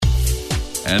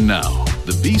And now,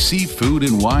 the BC Food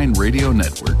and Wine Radio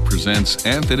Network presents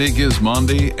Anthony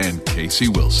Gismondi and Casey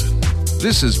Wilson.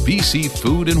 This is BC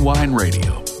Food and Wine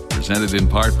Radio, presented in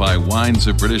part by Wines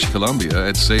of British Columbia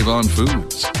at Save On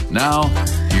Foods. Now,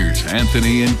 here's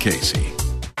Anthony and Casey.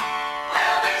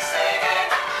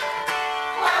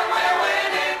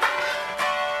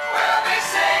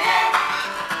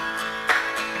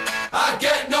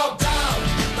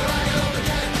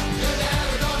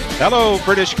 Hello,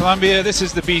 British Columbia. This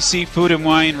is the BC Food and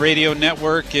Wine Radio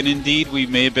Network, and indeed, we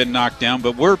may have been knocked down,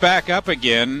 but we're back up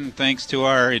again, thanks to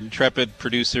our intrepid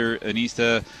producer,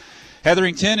 Anissa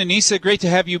Hetherington. Anissa, great to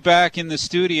have you back in the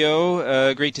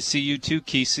studio. Great to see you too,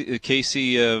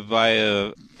 Casey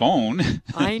via phone.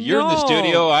 I know. You're in the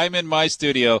studio. I'm in my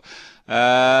studio.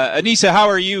 Anissa, how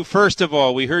are you? First of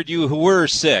all, we heard you were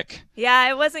sick. Yeah,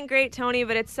 it wasn't great, Tony,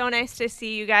 but it's so nice to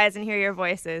see you guys and hear your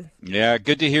voices. Yeah,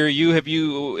 good to hear you. Have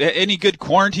you any good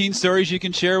quarantine stories you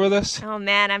can share with us? Oh,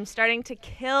 man, I'm starting to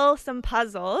kill some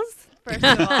puzzles, first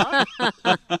of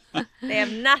all. They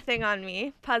have nothing on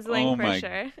me. Puzzling for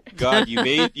sure. God,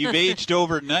 you've aged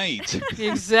overnight.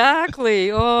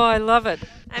 Exactly. Oh, I love it.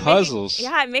 Puzzles.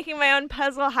 I'm making my own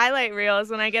puzzle highlight reels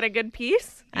when I get a good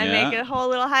piece. I make a whole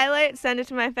little highlight, send it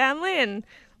to my family, and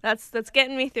that's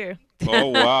getting me through. Oh,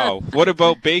 wow. What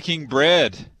about baking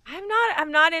bread?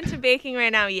 I'm not into baking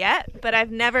right now yet, but I've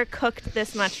never cooked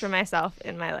this much for myself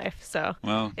in my life. So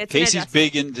it's Casey's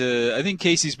big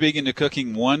into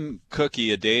cooking one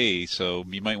cookie a day, so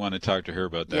you might want to talk to her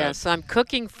about that. Yes, I'm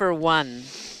cooking for one.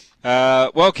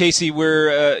 Well, Casey,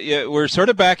 we're sort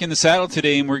of back in the saddle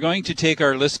today, and we're going to take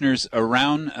our listeners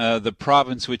around the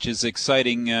province, which is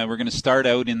exciting. We're going to start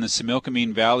out in the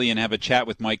Similkameen Valley and have a chat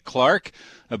with Mike Clark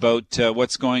about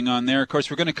what's going on there. Of course,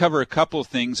 we're going to cover a couple of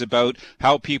things about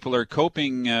how people are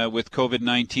coping with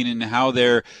COVID-19 and how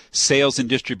their sales and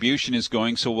distribution is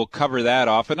going, so we'll cover that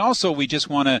off. And also, we just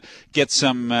want to get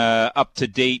some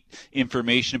up-to-date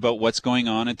information about what's going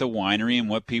on at the winery and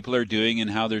what people are doing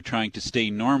and how they're trying to stay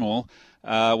normal.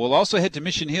 We'll also head to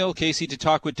Mission Hill, Casey, to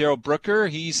talk with Daryl Brooker.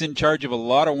 He's in charge of a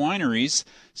lot of wineries,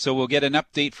 so we'll get an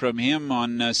update from him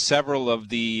on several of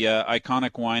the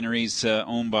iconic wineries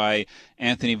owned by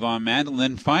Anthony Von Mandel.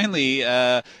 And finally,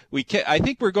 I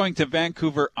think we're going to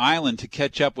Vancouver Island to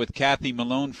catch up with Kathy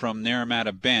Malone from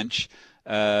Naramata Bench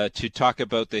to talk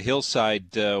about the Hillside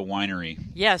Winery.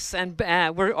 Yes, and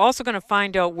we're also going to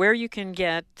find out where you can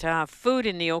get food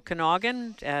in the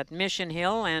Okanagan at Mission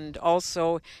Hill and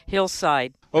also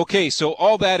Hillside. Okay, so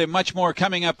all that and much more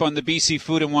coming up on the BC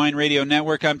Food and Wine Radio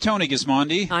Network. I'm Tony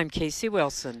Gismondi. I'm Casey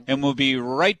Wilson. And we'll be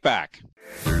right back.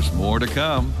 There's more to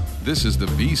come. This is the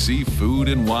BC Food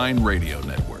and Wine Radio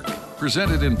Network,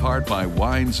 presented in part by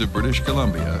Wines of British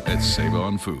Columbia at Save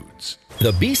On Foods.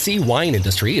 The BC wine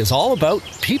industry is all about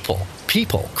people.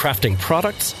 People crafting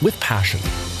products with passion.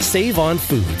 Save On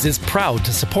Foods is proud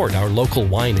to support our local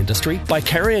wine industry by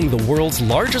carrying the world's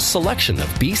largest selection of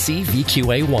BC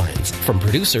VQA wines from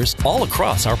producers all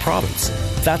across our province.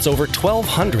 That's over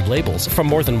 1,200 labels from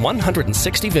more than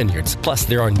 160 vineyards, plus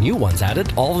there are new ones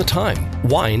added all the time.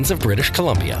 Wines of British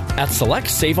Columbia at select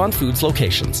Save On Foods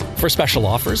locations. For special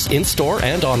offers, in-store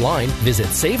and online, visit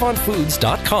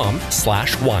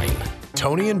saveonfoods.com/wine.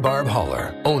 Tony and Barb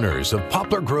Holler, owners of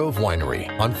Poplar Grove Winery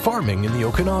on farming in the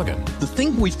Okanagan. The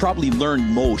thing we've probably learned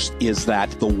most is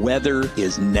that the weather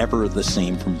is never the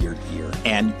same from year to year.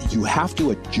 And you have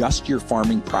to adjust your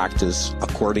farming practice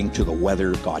according to the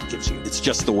weather God gives you. It's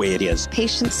just the way it is.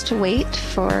 Patience to wait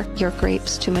for your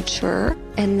grapes to mature,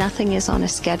 and nothing is on a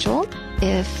schedule.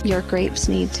 If your grapes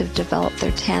need to develop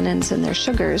their tannins and their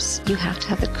sugars, you have to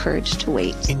have the courage to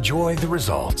wait. Enjoy the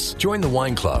results. Join the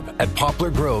wine club at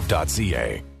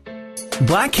poplargrove.ca.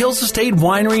 Black Hills Estate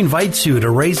Winery invites you to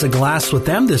raise a glass with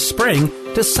them this spring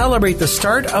to celebrate the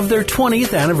start of their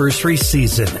 20th anniversary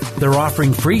season. They're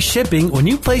offering free shipping when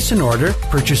you place an order,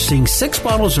 purchasing 6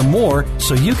 bottles or more,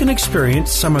 so you can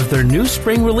experience some of their new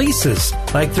spring releases,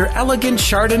 like their elegant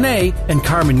Chardonnay and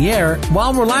Carmenere,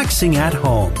 while relaxing at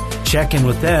home. Check in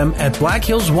with them at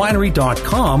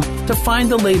blackhillswinery.com to find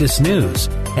the latest news.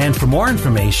 And for more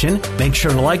information, make sure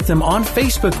to like them on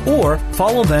Facebook or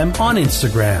follow them on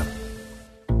Instagram.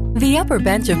 The Upper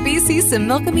Bench of BC's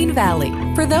Similkameen Valley.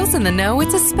 For those in the know,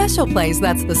 it's a special place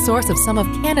that's the source of some of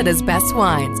Canada's best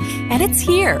wines. And it's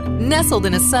here, nestled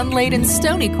in a sun-laden,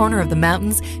 stony corner of the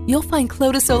mountains, you'll find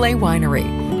Clos de Soleil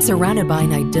Winery. Surrounded by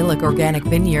an idyllic organic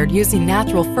vineyard using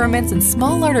natural ferments and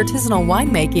small art artisanal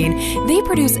winemaking, they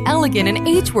produce elegant and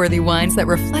age-worthy wines that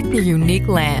reflect their unique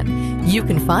land. You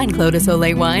can find Clos de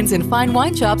Soleil wines in fine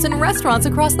wine shops and restaurants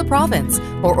across the province,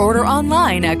 or order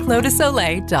online at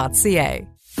closdesoleil.ca.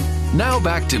 Now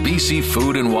back to BC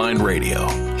Food and Wine Radio.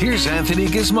 Here's Anthony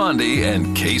Gismondi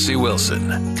and Casey Wilson.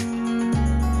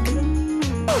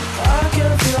 I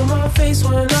can feel my face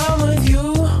when I'm with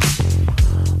you,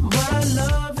 but I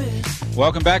love it.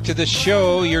 Welcome back to the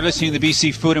show. You're listening to the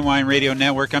BC Food and Wine Radio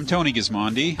Network. I'm Tony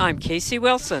Gismondi. I'm Casey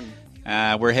Wilson.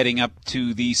 We're heading up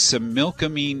to the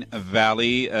Similkameen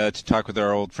Valley to talk with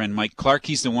our old friend Mike Clark.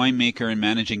 He's the winemaker and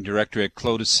managing director at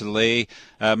Clos du Soleil.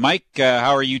 Mike,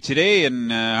 how are you today,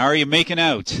 and how are you making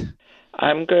out?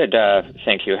 I'm good,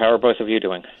 thank you. How are both of you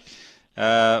doing?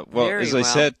 Well, as I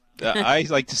said, I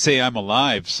like to say I'm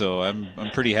alive, so I'm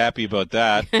pretty happy about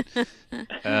that.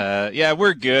 Yeah,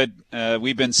 we're good.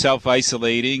 We've been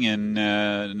self-isolating and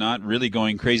not really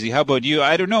going crazy. How about you?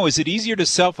 I don't know. Is it easier to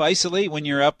self-isolate when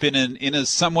you're up in a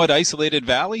somewhat isolated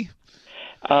valley?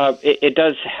 It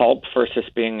does help versus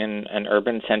being in an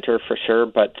urban center for sure,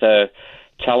 but the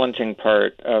challenging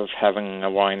part of having a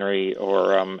winery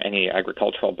or any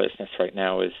agricultural business right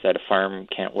now is that a farm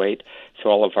can't wait. So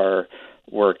all of our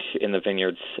work in the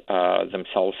vineyards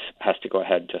themselves has to go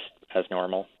ahead just as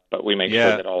normal. But we make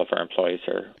sure that all of our employees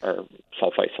are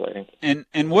self-isolating.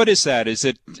 And what is that? Is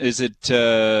it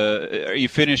are you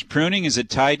finished pruning? Is it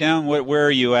tie down? Where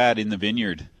are you at in the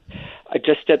vineyard?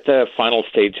 Just at the final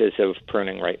stages of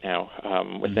pruning right now.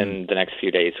 Within the next few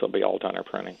days, we'll be all done our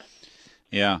pruning.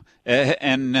 Yeah.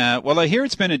 Well, I hear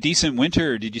it's been a decent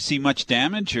winter. Did you see much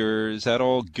damage, or is that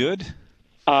all good?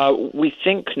 We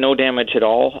think no damage at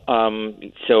all.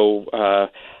 So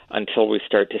until we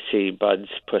start to see buds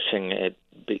pushing it,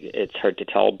 it's hard to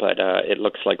tell, but it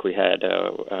looks like we had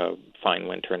a fine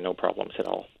winter and no problems at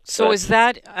all. So is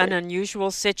that an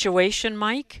unusual situation,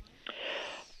 Mike?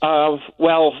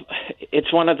 Well,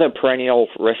 it's one of the perennial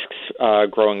risks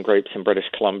growing grapes in British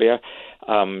Columbia.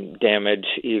 Damage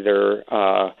either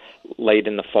late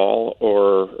in the fall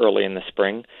or early in the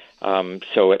spring.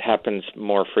 So it happens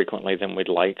more frequently than we'd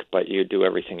like, but you do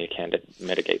everything you can to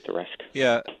mitigate the risk.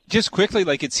 Yeah. Just quickly,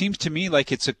 it seems to me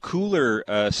like it's a cooler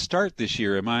start this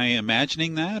year. Am I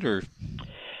imagining that, or?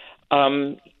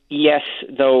 Yes,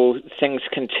 though things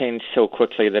can change so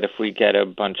quickly that if we get a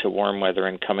bunch of warm weather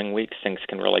in coming weeks, things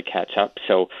can really catch up.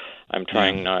 So I'm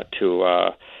trying not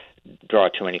to draw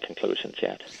too many conclusions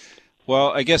yet. Well,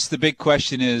 I guess the big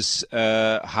question is,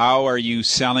 how are you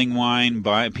selling wine,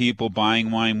 people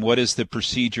buying wine? What is the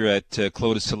procedure at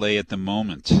Clos du Soleil at the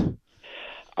moment?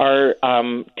 Our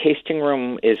tasting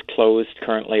room is closed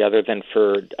currently other than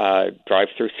for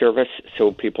drive-through service,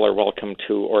 so people are welcome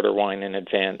to order wine in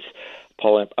advance,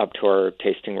 pull it up to our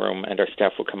tasting room, and our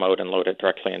staff will come out and load it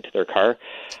directly into their car.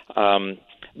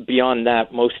 Beyond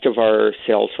that, most of our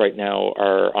sales right now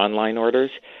are online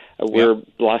orders. We're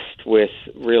blessed with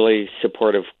really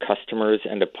supportive customers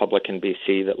and a public in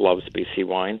BC that loves BC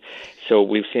wine. So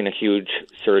we've seen a huge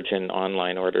surge in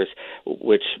online orders,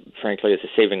 which frankly is a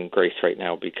saving grace right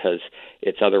now because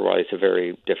it's otherwise a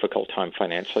very difficult time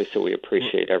financially. So we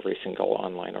appreciate every single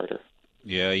online order.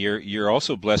 Yeah, you're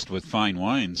also blessed with fine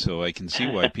wine, so I can see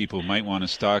why people might want to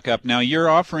stock up. Now, you're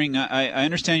offering, I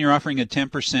understand you're offering a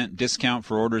 10% discount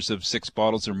for orders of 6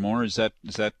 bottles or more. Is that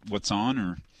what's on,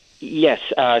 or? Yes,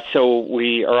 so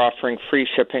we are offering free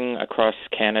shipping across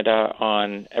Canada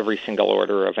on every single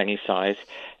order of any size,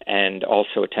 and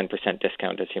also a 10%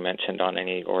 discount, as you mentioned, on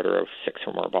any order of 6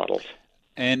 or more bottles.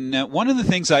 And one of the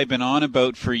things I've been on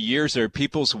about for years are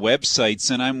people's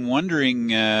websites, and I'm wondering,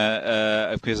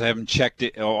 because I haven't checked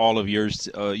all of yours,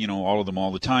 all of them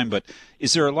all the time, but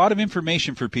is there a lot of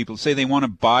information for people? Say they want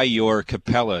to buy your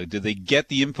Capella. Do they get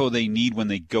the info they need when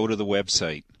they go to the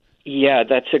website? Yeah,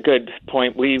 that's a good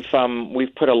point. We've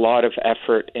put a lot of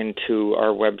effort into our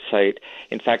website.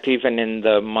 In fact, even in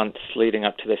the months leading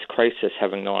up to this crisis,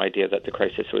 having no idea that the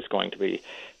crisis was going to be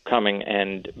coming,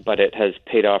 but it has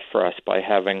paid off for us by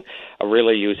having a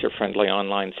really user-friendly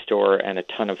online store and a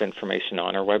ton of information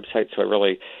on our website. So I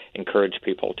really encourage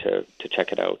people to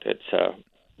check it out. It's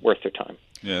worth their time.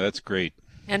 Yeah, that's great.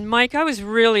 And Mike, I was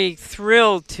really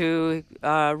thrilled to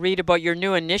read about your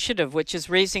new initiative, which is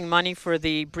raising money for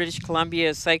the British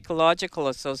Columbia Psychological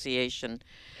Association.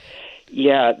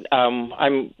 Yeah,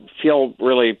 I feel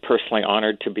really personally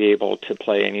honored to be able to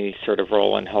play any sort of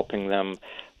role in helping them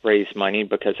raise money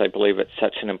because I believe it's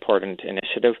such an important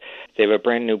initiative. They have a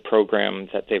brand new program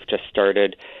that they've just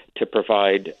started to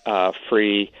provide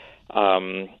free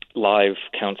live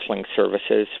counseling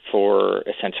services for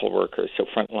essential workers, so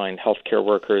frontline healthcare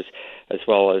workers, as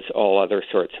well as all other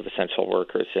sorts of essential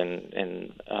workers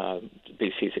in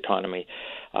BC's economy.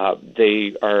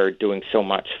 They are doing so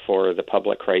much for the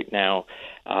public right now,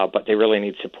 but they really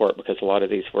need support because a lot of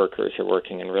these workers are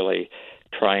working in really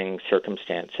trying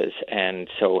circumstances, and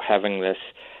so having this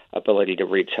ability to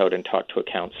reach out and talk to a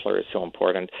counselor is so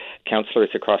important. Counselors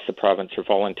across the province are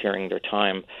volunteering their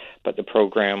time, but the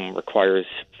program requires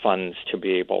funds to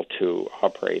be able to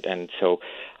operate, and so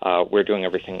we're doing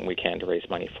everything we can to raise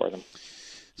money for them.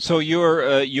 So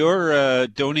you're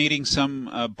donating some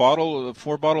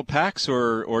 4-bottle packs,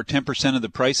 or 10% of the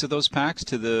price of those packs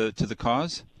to the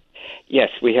cause? Yes,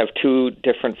 we have 2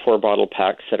 different 4-bottle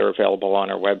packs that are available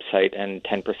on our website, and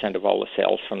 10% of all the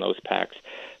sales from those packs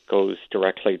goes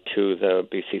directly to the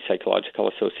BC Psychological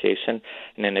Association.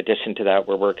 And in addition to that,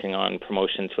 we're working on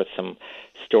promotions with some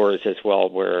stores as well,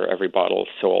 where every bottle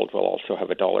sold will also have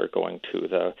 $1 going to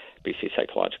the BC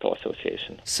Psychological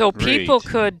Association. So people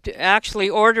could actually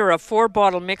order a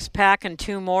 4-bottle mixed pack and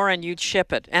 2 more, and you'd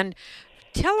ship it. And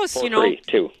tell us, For free,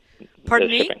 too. Pardon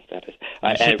the me? Shipping, that is.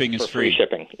 Shipping is free.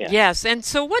 Shipping, yeah. Yes, and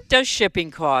so what does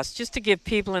shipping cost? Just to give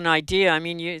people an idea. I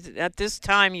mean, at this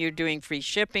time you're doing free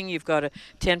shipping. You've got a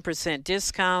 10%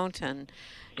 discount, and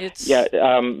it's... Yeah,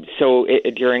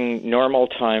 during normal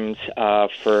times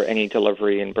for any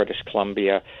delivery in British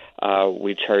Columbia,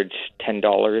 we charge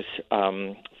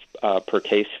 $10 per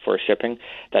case for shipping.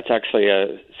 That's actually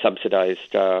a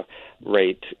subsidized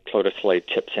rate. Clos de Soleil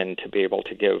chips in to be able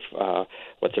to give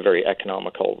what's a very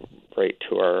economical rate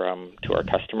to our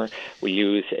customer. We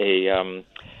use a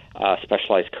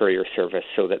specialized courier service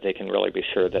so that they can really be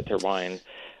sure that their wine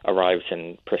arrives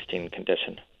in pristine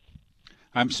condition.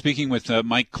 I'm speaking with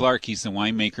Mike Clark. He's the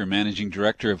winemaker, managing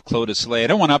director of Clos de Soleil. I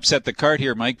don't want to upset the cart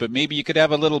here, Mike, but maybe you could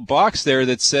have a little box there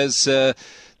that says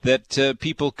that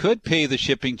people could pay the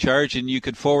shipping charge, and you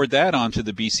could forward that on to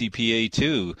the BCPA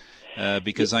too,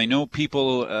 because I know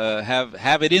people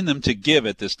have it in them to give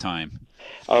at this time.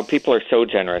 People are so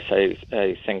generous.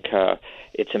 I think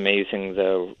it's amazing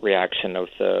the reaction of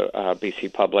the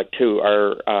BC public to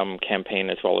our campaign,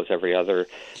 as well as every other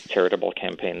charitable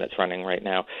campaign that's running right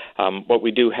now. What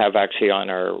we do have actually on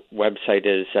our website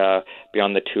is,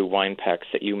 beyond the 2 wine packs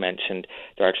that you mentioned,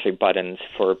 there are actually buttons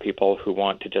for people who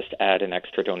want to just add an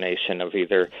extra donation of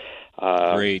either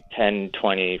 $10, $20,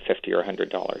 $50, or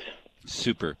 $100.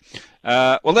 Super.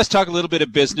 Well, let's talk a little bit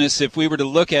of business. If we were to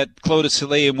look at Clos de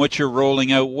Soleil and what you're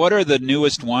rolling out, what are the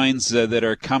newest wines that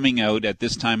are coming out at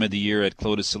this time of the year at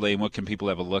Clos de Soleil, and what can people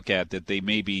have a look at that they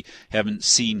maybe haven't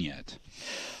seen yet?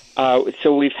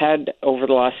 So we've had, over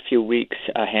the last few weeks,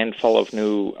 a handful of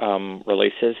new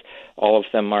releases. All of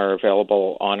them are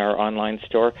available on our online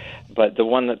store, but the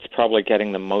one that's probably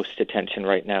getting the most attention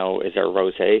right now is our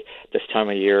rosé. This time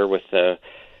of year, with the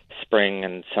spring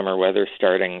and summer weather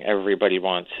starting, everybody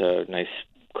wants a nice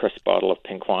crisp bottle of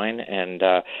pink wine, and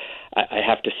I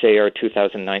have to say our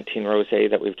 2019 rosé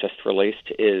that we've just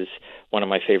released is one of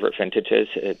my favorite vintages.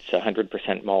 It's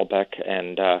 100% Malbec,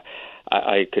 and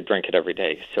I could drink it every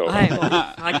day. So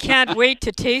I can't wait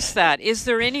to taste that. Is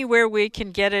there anywhere we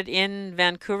can get it in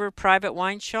Vancouver private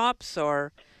wine shops,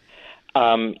 or?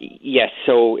 Yes,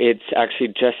 so it's actually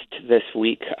just this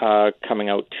week coming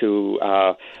out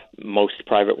to most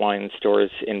private wine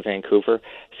stores in Vancouver.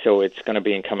 So it's going to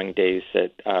be in coming days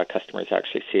that customers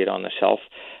actually see it on the shelf.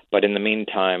 But in the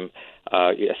meantime,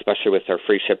 especially with our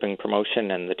free shipping promotion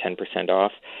and the 10%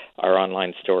 off, our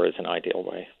online store is an ideal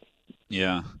way.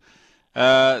 Yeah.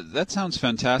 That sounds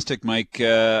fantastic, Mike.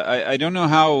 I don't know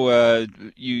how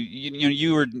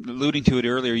you were alluding to it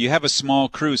earlier. You have a small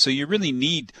crew, so you really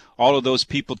need all of those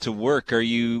people to work. Will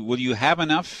you have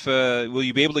enough? Will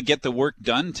you be able to get the work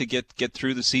done to get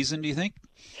through the season, do you think?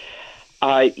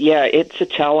 Yeah, it's a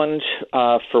challenge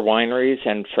for wineries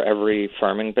and for every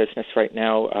farming business right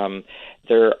now.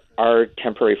 There are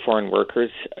temporary foreign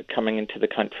workers coming into the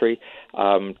country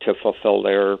to fulfill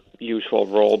their usual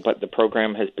role, but the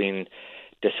program has been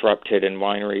disrupted, and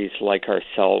wineries like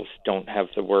ourselves don't have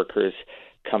the workers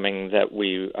coming that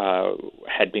we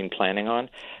had been planning on.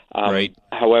 Right.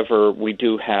 However, we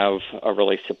do have a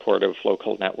really supportive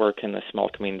local network in the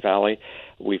Similkameen Valley.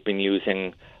 We've been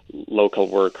using local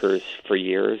workers for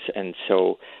years, and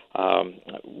so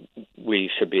we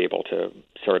should be able to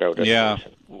sort out a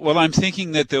solution. Well, I'm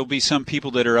thinking that there'll be some people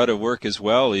that are out of work as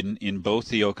well in both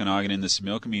the Okanagan and the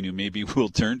Similkameen who maybe will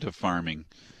turn to farming.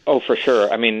 Oh, for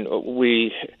sure. I mean,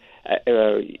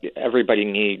 everybody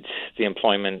needs the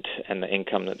employment and the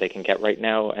income that they can get right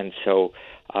now, and so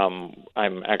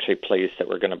I'm actually pleased that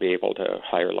we're going to be able to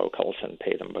hire locals and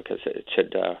pay them, because it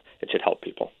should help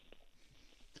people.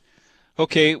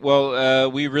 Okay,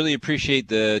 well, we really appreciate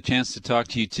the chance to talk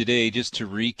to you today. Just to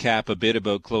recap a bit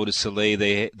about Clos de Soleil,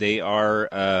 they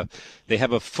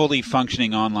have a fully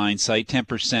functioning online site,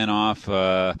 10% off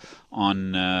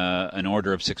on an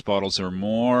order of 6 bottles or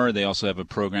more. They also have a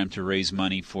program to raise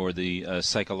money for the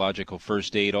psychological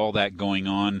first aid, all that going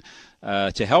on.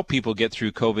 to help people get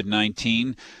through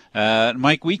COVID-19.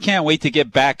 Mike, we can't wait to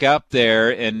get back up there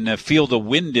and feel the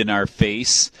wind in our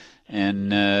face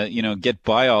and, get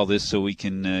by all this so we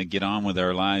can get on with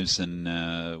our lives.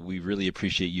 And we really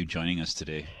appreciate you joining us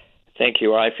today. Thank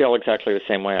you. I feel exactly the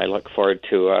same way. I look forward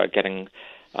to getting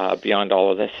beyond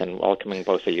all of this and welcoming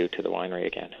both of you to the winery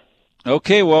again.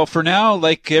 Okay, well, for now,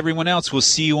 like everyone else, we'll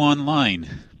see you online.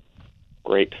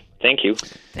 Great. Thank you.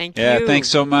 Thank you. Yeah, thanks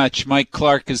so much. Mike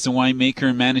Clark is the winemaker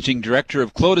and managing director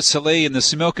of Clos du Soleil in the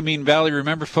Similkameen Valley.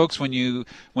 Remember, folks, when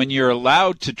you're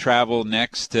allowed to travel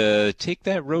next, take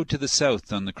that road to the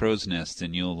south on the Crow's Nest,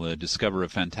 and you'll discover a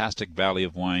fantastic valley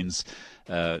of wines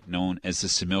known as the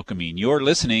Similkameen. You're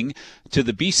listening to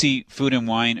the BC Food and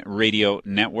Wine Radio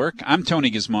Network. I'm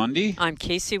Tony Gismondi. I'm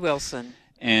Casey Wilson.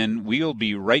 And we'll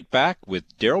be right back with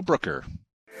Daryl Brooker.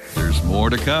 There's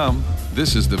more to come.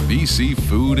 This is the BC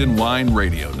Food and Wine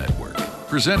Radio Network,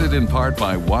 presented in part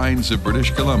by Wines of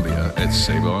British Columbia at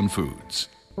Save-On Foods.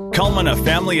 Culmina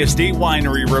Family Estate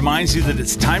Winery reminds you that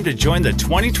it's time to join the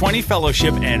 2020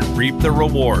 Fellowship and reap the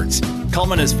rewards.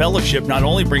 Culmina's Fellowship not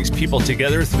only brings people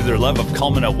together through their love of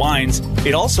Culmina wines,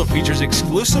 it also features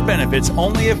exclusive benefits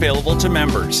only available to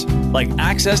members, like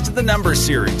access to the Numbers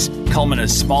series,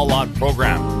 Culmina's small lot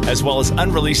program, as well as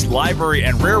unreleased library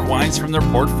and rare wines from their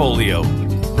portfolio.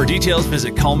 For details,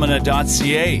 visit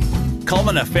culmina.ca.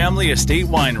 Culmina Family Estate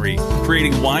Winery,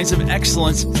 creating wines of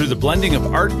excellence through the blending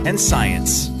of art and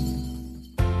science.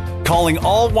 Calling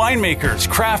all winemakers,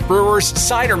 craft brewers,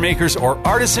 cider makers, or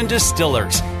artisan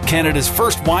distillers. Canada's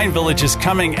first wine village is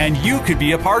coming, and you could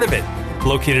be a part of it.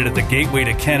 Located at the gateway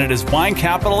to Canada's wine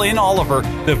capital in Oliver,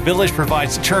 the village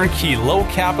provides turnkey,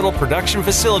 low-capital production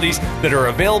facilities that are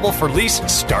available for lease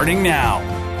starting now.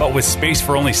 But with space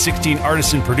for only 16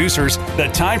 artisan producers, the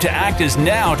time to act is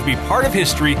now to be part of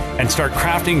history and start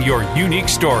crafting your unique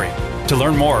story. To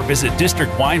learn more, visit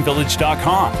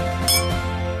districtwinevillage.com.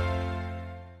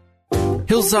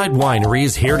 Hillside Winery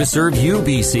is here to serve you,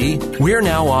 BC. We're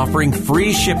now offering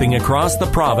free shipping across the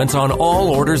province on all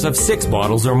orders of 6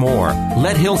 bottles or more.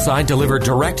 Let Hillside deliver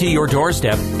direct to your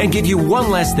doorstep and give you one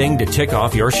less thing to tick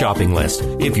off your shopping list.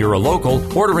 If you're a local,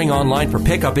 ordering online for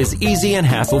pickup is easy and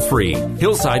hassle-free.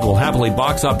 Hillside will happily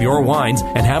box up your wines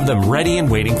and have them ready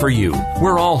and waiting for you.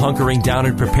 We're all hunkering down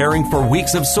and preparing for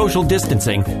weeks of social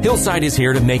distancing. Hillside is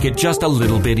here to make it just a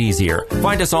little bit easier.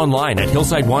 Find us online at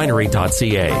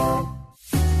hillsidewinery.ca.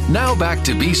 Now back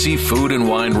to BC Food and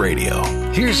Wine Radio.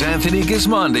 Here's Anthony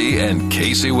Gismondi and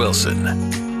Casey Wilson.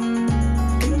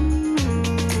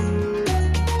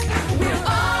 We're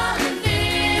all in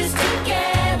this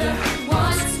together.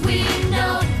 Once we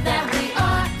know that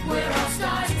we're all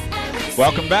stars.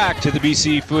 Welcome back to the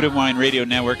BC Food and Wine Radio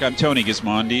Network. I'm Tony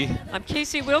Gismondi. I'm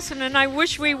Casey Wilson, and I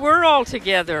wish we were all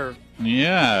together.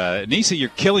 Yeah. Nisa, you're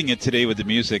killing it today with the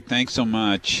music. Thanks so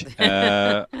much.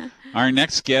 Our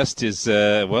next guest is,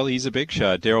 he's a big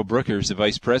shot. Daryl Brooker is the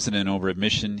vice president over at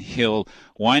Mission Hill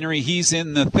Winery. He's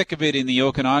in the thick of it in the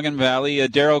Okanagan Valley.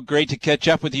 Daryl, great to catch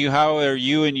up with you. How are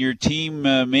you and your team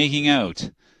making out?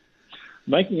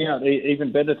 Making out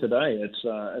even better today. It's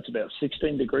about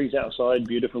 16 degrees outside,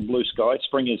 beautiful blue sky.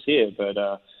 Spring is here,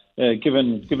 but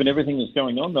given everything that's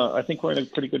going on, I think we're in a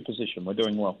pretty good position. We're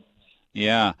doing well.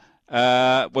 Yeah.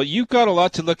 Well, you've got a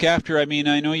lot to look after. I mean,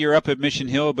 I know you're up at Mission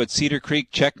Hill, but Cedar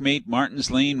Creek, Checkmate, Martins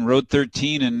Lane, Road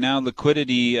 13, and now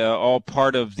Liquidity, all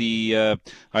part of the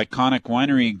iconic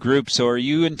winery group. So are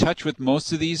you in touch with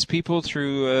most of these people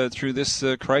through this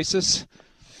crisis?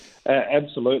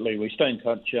 Absolutely. We stay in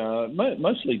touch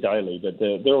mostly daily, but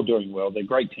they're all doing well. They're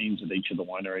great teams at each of the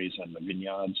wineries and the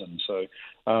vineyards. And so,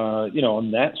 on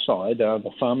that side,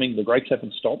 the farming, the grapes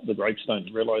haven't stopped. The grapes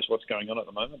don't realize what's going on at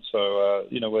the moment. So,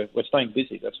 we're staying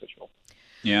busy, that's for sure.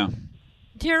 Yeah.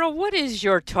 Daryl, what is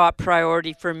your top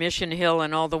priority for Mission Hill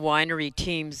and all the winery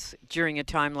teams during a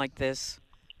time like this?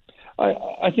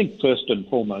 I think first and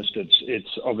foremost,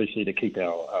 it's obviously to keep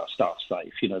our staff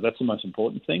safe. That's the most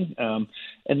important thing. And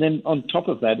then on top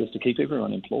of that is to keep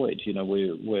everyone employed.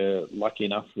 We're lucky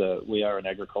enough that we are an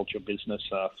agricultural business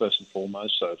first and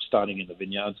foremost. So starting in the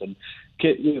vineyards and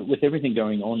with everything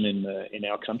going on in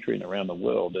our country and around the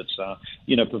world, it's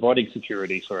providing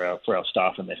security for our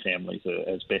staff and their families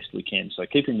as best we can. So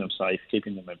keeping them safe,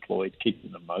 keeping them employed,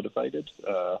 keeping them motivated,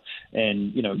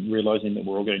 and realizing that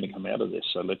we're all going to come out of this.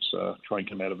 So let's try and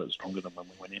come out of it stronger than when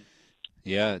we went in.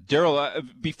 Yeah. Daryl,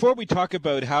 before we talk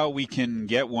about how we can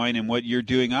get wine and what you're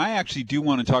doing, I actually do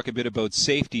want to talk a bit about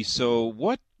safety. So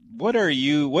what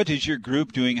is your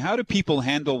group doing? How do people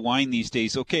handle wine these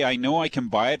days? Okay, I know I can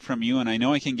buy it from you and I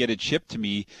know I can get it shipped to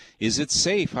me. Is it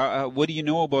safe? What do you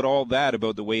know about all that,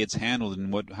 about the way it's handled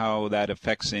and how that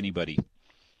affects anybody?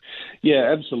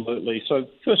 Yeah, absolutely. So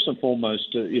first and foremost,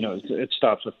 it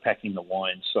starts with packing the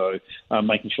wine. So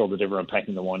making sure that everyone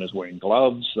packing the wine is wearing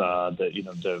gloves,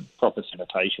 the proper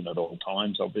sanitation at all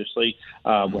times, obviously,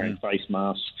 wearing face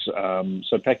masks.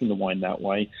 So packing the wine that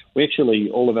way. We actually,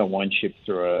 all of our wine ship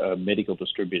through a medical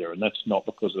distributor, and that's not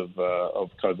because of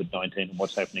COVID-19 and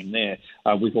what's happening there.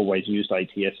 We've always used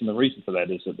ATS, and the reason for that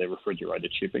is that they're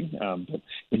refrigerated shipping. But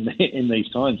in these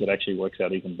times, it actually works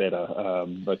out even better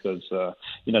because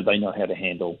they know how to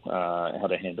handle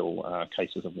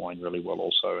cases of wine really well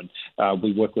also, and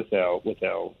we work with our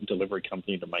delivery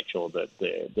company to make sure that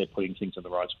they're putting things in the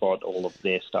right spot. All of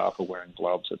their staff are wearing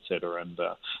gloves, etc. And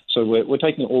so we're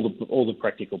taking all the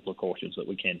practical precautions that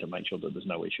we can to make sure that there's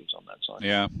no issues on that side.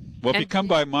 Yeah. Well, if you come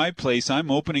by my place,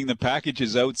 I'm opening the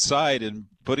packages outside and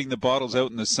putting the bottles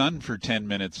out in the sun for 10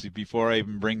 minutes before I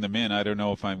even bring them in. I don't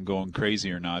know if I'm going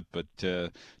crazy or not, but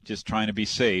just trying to be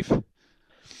safe.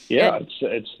 Yeah,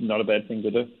 it's not a bad thing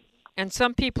to do. And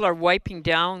some people are wiping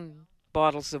down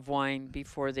bottles of wine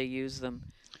before they use them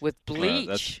with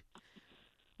bleach.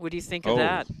 What do you think of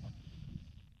that?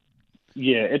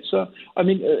 Yeah,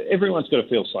 everyone's got to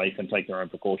feel safe and take their own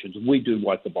precautions. We do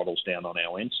wipe the bottles down on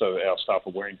our end, so our staff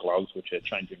are wearing gloves, which are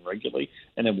changing regularly,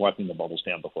 and then wiping the bottles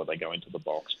down before they go into the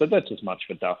box. But that's as much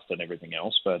for dust and everything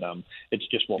else, but it's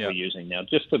just what we're using now.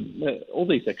 Just all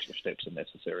these extra steps are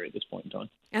necessary at this point in time.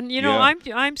 And,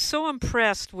 I'm so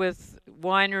impressed with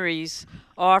wineries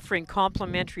offering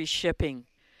complimentary shipping,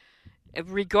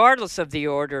 regardless of the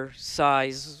order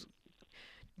size.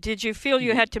 Did you feel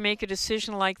you had to make a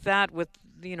decision like that with,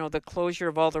 the closure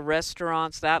of all the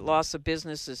restaurants? That loss of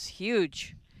business is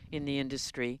huge in the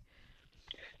industry.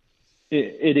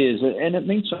 It is, and it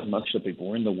means so much to people.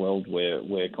 We're in the world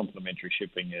where complimentary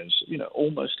shipping is,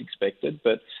 almost expected.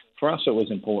 But for us, it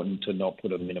was important to not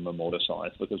put a minimum order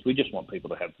size because we just want people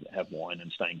to have wine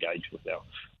and stay engaged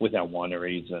with our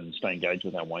wineries and stay engaged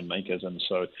with our winemakers. And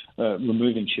so,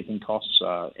 removing shipping costs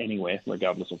anywhere,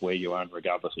 regardless of where you are and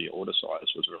regardless of your order size,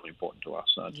 was really important to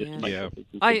us. Just to make sure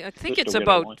people I think it's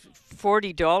about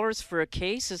 $40 for a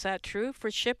case. Is that true for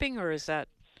shipping, or is that?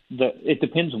 It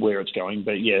depends where it's going,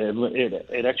 but yeah,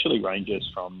 it actually ranges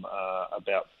from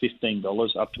about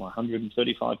 $15 up to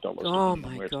 $135. Oh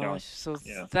my gosh! So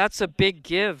that's a big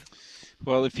give.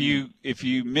 Well, if you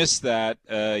miss that,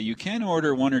 you can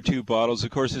order 1 or 2 bottles.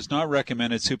 Of course, it's not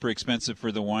recommended super expensive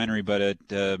for the winery, but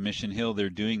at Mission Hill, they're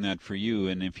doing that for you.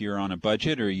 And if you're on a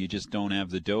budget or you just don't have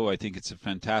the dough, I think it's a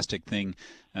fantastic thing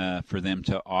for them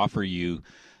to offer you.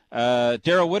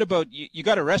 Daryl, what about you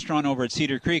got a restaurant over at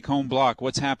Cedar Creek, Home Block.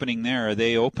 What's happening there? Are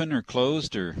they open or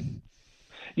closed? Or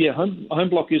Yeah, Home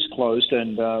Block is closed,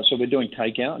 and so we're doing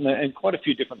takeout, and quite a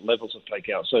few different levels of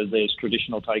takeout. So there's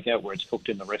traditional takeout where it's cooked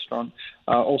in the restaurant.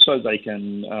 Also,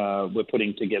 we're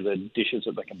putting together dishes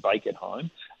that they can bake at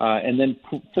home, and then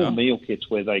full meal kits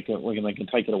where they can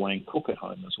take it away and cook at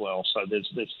home as well. So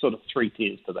there's sort of 3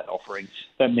 tiers to that offering.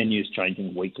 That menu is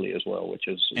changing weekly as well, which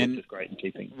is great in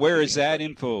keeping. Where is that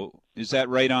info? Is that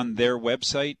right on their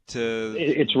website?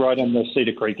 It's right on the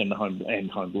Cedar Creek and the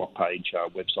Home Block page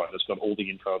website. It's got all the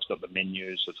info. It's got the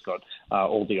menus. It's got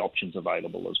all the options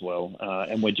available as well.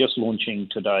 And we're just launching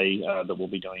today that we'll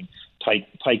be doing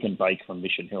take and bake from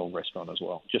Mission Hill restaurant as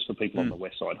well. Just for people on the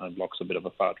west side, Home Block's a bit of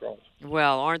a far drive.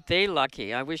 Well, aren't they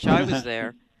lucky? I wish I was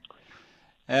there.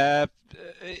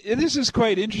 This is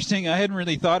quite interesting. I hadn't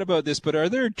really thought about this, but are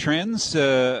there trends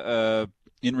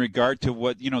in regard to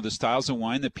what, the styles of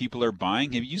wine that people are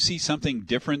buying? Have you seen something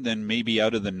different than maybe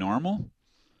out of the normal?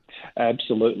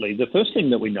 Absolutely. The first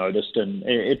thing that we noticed, and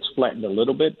it's flattened a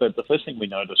little bit, but the first thing we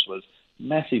noticed was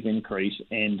massive increase,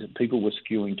 and people were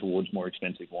skewing towards more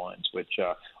expensive wines, which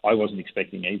I wasn't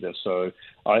expecting either. So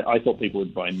I thought people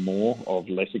would buy more of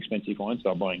less expensive wines.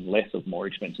 They're buying less of more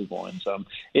expensive wines.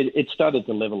 It started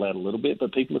to level out a little bit,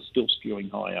 but people are still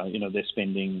skewing higher. They're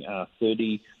spending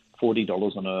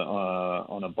 $40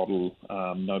 on a bottle,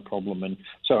 no problem. And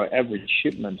so our average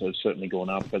shipment has certainly gone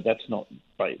up, but that's not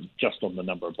just on the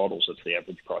number of bottles. It's the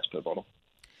average price per bottle.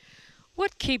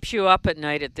 What keeps you up at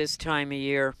night at this time of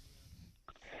year?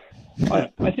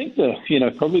 I think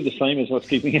probably the same as what's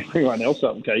keeping everyone else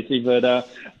up, Casey. But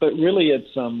really,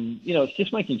 it's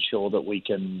just making sure that we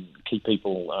can keep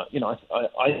people.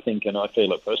 I think, and I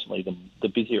feel it personally, the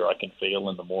busier I can feel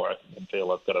and the more I can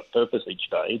feel I've got a purpose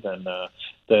each day, then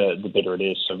the better it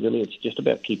is. So really, it's just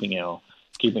about keeping our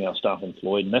staff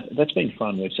employed, and that's been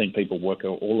fun. We've seen people work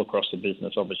all across the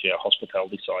business. Obviously, our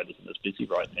hospitality side isn't as busy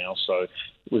right now, so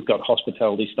we've got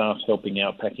hospitality staff helping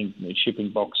out, packing, shipping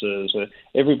boxes.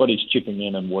 Everybody's chipping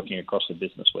in and working across the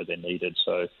business where they're needed.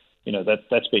 So,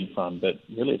 that's been fun, but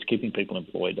really it's keeping people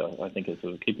employed. I think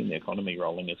it's keeping the economy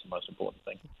rolling is the most important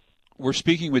thing. We're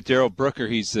speaking with Daryl Brooker.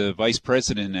 He's the vice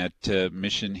president at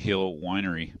Mission Hill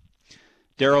Winery.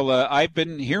 Daryl, I've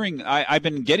been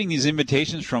getting these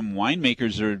invitations from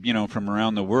winemakers, or from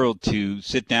around the world, to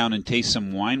sit down and taste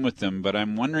some wine with them. But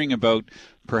I'm wondering about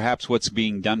perhaps what's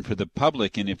being done for the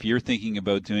public, and if you're thinking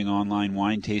about doing online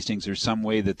wine tastings, or some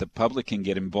way that the public can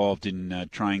get involved in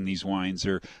trying these wines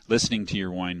or listening to your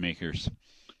winemakers.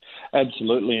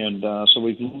 Absolutely, and so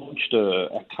we've launched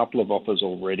a couple of offers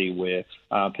already where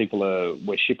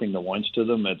we're shipping the wines to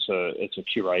them. It's a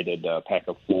curated pack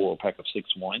of 4 or pack of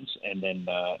 6 wines, and then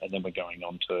we're going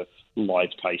on to live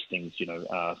tastings,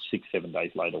 6-7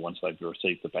 days later once they've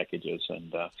received the packages,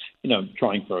 and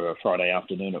trying for a Friday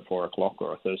afternoon at 4 o'clock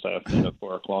or a Thursday afternoon at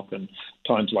 4 o'clock, and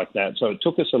times like that. So it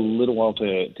took us a little while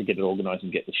to get it organised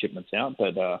and get the shipments out,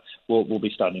 but we'll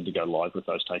be starting to go live with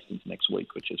those tastings next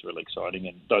week, which is really exciting,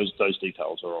 and those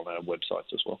details are on our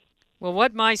websites as well. Well,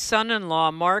 what my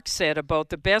son-in-law, Mark, said about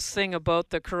the best thing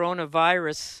about the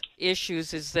coronavirus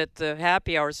issues is that the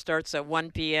happy hour starts at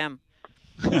 1 p.m.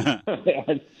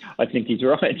 I think he's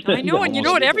right. I know, and you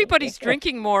know what? Everybody's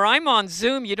drinking more. I'm on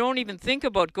Zoom. You don't even think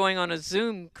about going on a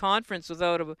Zoom conference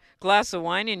without a glass of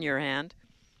wine in your hand.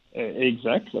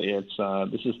 Exactly. It's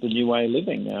this is the new way of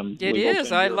living. It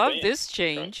is. I love this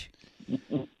change.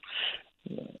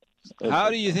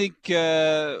 How do you think,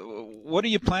 what are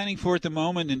you planning for at the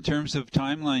moment in terms of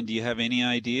timeline? Do you have any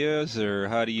ideas, or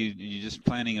are you just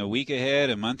planning a week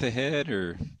ahead, a month ahead,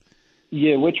 or?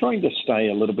 Yeah, we're trying to stay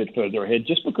a little bit further ahead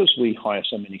just because we hire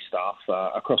so many staff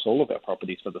across all of our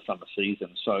properties for the summer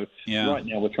season. So right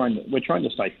now we're trying to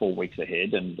stay 4 weeks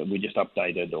ahead, and we just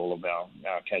updated all of our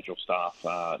casual staff,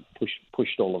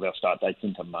 pushed all of our start dates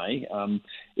into May.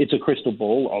 It's a crystal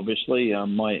ball, obviously.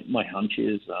 My hunch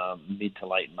is mid to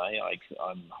late May.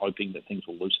 I'm hoping that things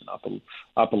will loosen up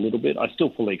a little bit. I still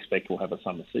fully expect we'll have a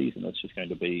summer season. It's just going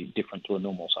to be different to a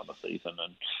normal summer season,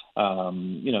 and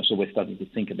so we're starting to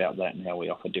think about that and how we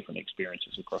offer different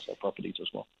experiences across our properties as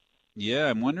well. Yeah,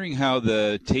 I'm wondering how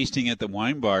the tasting at the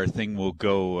wine bar thing will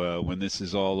go when this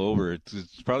is all over.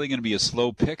 It's probably going to be a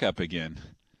slow pickup again.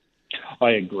 I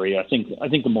agree. I think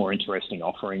the more interesting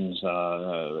offerings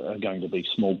are going to be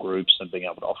small groups and being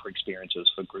able to offer experiences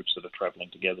for groups that are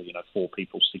traveling together. 4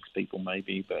 people, 6 people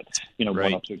maybe, but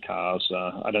right. 1 or 2 cars.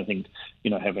 I don't think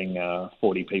having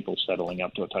 40 people settling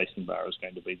up to a tasting bar is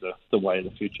going to be the way of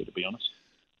the future, to be honest.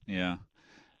 Yeah.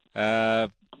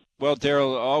 Well,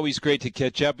 Daryl, always great to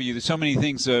catch up with you. There's so many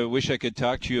things I wish I could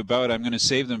talk to you about. I'm going to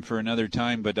save them for another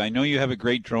time, but I know you have a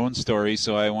great drone story,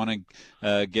 so I want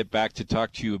to get back to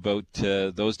talk to you about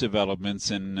those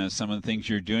developments and some of the things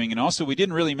you're doing. And also, we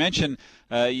didn't really mention,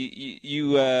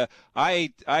 I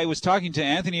was talking to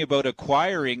Anthony about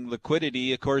acquiring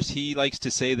Liquidity. Of course, he likes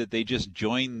to say that they just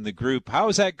joined the group. How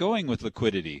is that going with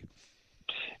Liquidity?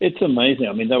 It's amazing.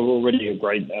 I mean, they were already a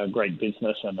great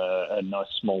business and a nice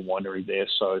small winery there.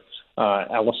 So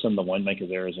Alison, the winemaker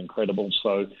there, is incredible.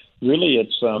 So really,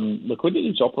 it's Liquidity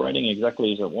is operating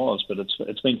exactly as it was, but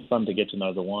it's been fun to get to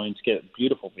know the wines, get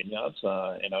beautiful vineyards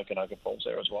in Okanagan Falls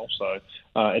there as well. So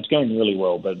it's going really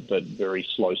well, but very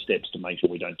slow steps to make sure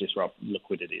we don't disrupt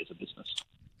Liquidity as a business.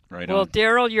 Right. Well,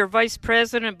 Daryl, you're vice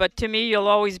president, but to me, you'll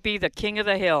always be the king of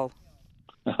the hill.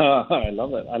 I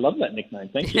love it. I love that nickname.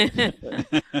 Thank you.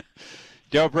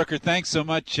 Daryl Brooker, thanks so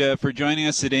much for joining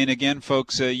us today. And again,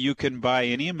 folks, you can buy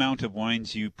any amount of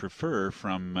wines you prefer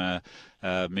from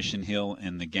Mission Hill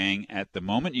and the gang at the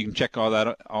moment. You can check all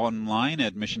that online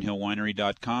at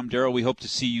missionhillwinery.com. Daryl, we hope to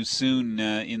see you soon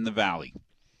in the Valley.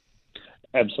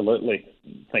 Absolutely.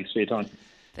 Thanks for your time.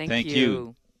 Thank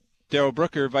you. Daryl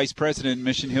Brooker, Vice President,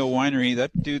 Mission Hill Winery.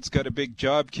 That dude's got a big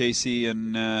job, Casey,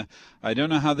 and I don't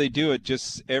know how they do it,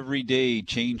 just every day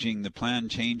changing, the plan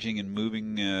changing and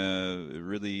moving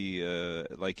really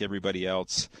like everybody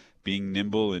else, being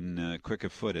nimble and quick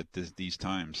of foot at these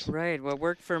times. Right. What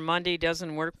worked for Monday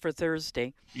doesn't work for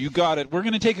Thursday. You got it. We're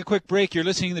going to take a quick break. You're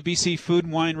listening to the BC Food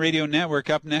and Wine Radio Network.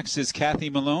 Up next is Kathy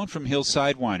Malone from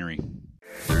Hillside Winery.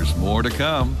 There's more to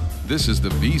come. This is the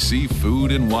BC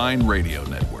Food and Wine Radio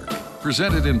Network,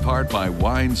 presented in part by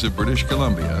Wines of British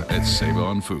Columbia at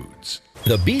Save-On Foods.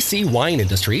 The BC wine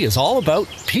industry is all about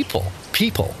people.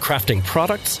 People crafting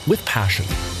products with passion.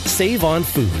 Save-On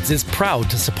Foods is proud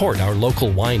to support our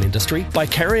local wine industry by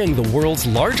carrying the world's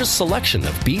largest selection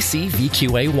of BC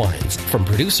VQA wines from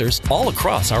producers all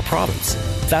across our province.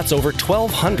 That's over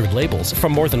 1,200 labels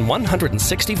from more than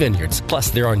 160 vineyards,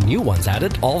 plus there are new ones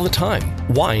added all the time.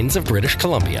 Wines of British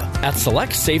Columbia at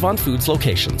select Save-On Foods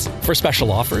locations. For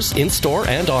special offers, in-store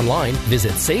and online,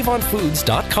 visit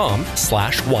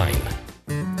saveonfoods.com/wine.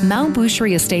 Mount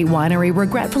Boucherie Estate Winery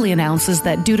regretfully announces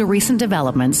that due to recent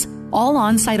developments, all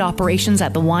on-site operations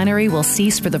at the winery will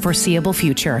cease for the foreseeable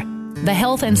future. The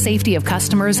health and safety of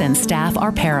customers and staff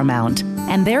are paramount,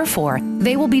 and therefore,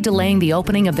 they will be delaying the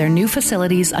opening of their new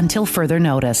facilities until further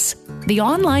notice. The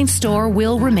online store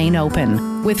will remain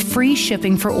open, with free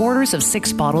shipping for orders of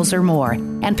 6 bottles or more,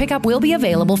 and pickup will be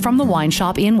available from the wine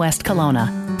shop in West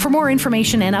Kelowna. For more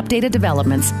information and updated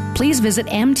developments, please visit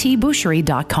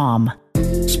mtboucherie.com.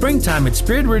 Springtime at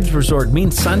Spirit Ridge Resort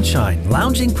means sunshine,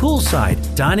 lounging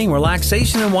poolside, dining,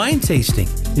 relaxation, and wine tasting.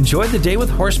 Enjoy the day with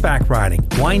horseback riding,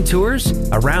 wine tours,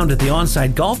 a round at the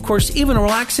on-site golf course, even a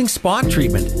relaxing spa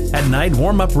treatment. At night,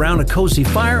 warm up around a cozy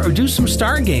fire or do some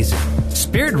stargazing.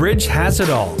 Spirit Ridge has it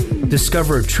all.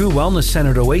 Discover a true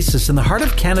wellness-centered oasis in the heart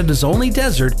of Canada's only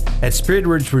desert at Spirit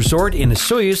Ridge Resort in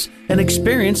Osoyoos, an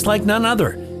experience like none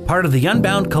other. Part of the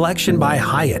Unbound Collection by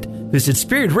Hyatt. Visit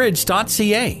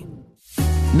spiritridge.ca.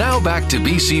 Now back to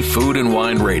BC Food and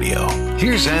Wine Radio.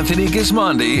 Here's Anthony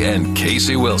Gismondi and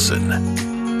Casey Wilson.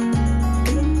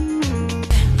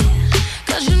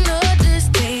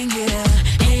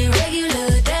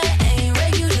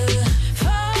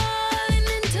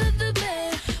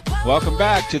 Welcome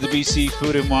back to the BC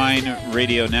Food and Wine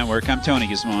Radio Network. I'm Tony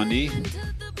Gismondi.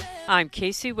 I'm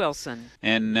Casey Wilson.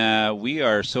 And we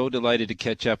are so delighted to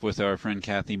catch up with our friend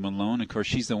Kathy Malone. Of course,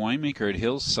 she's the winemaker at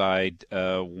Hillside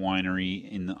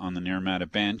Winery on the Naramata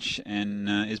Bench and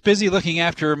is busy looking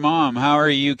after her mom. How are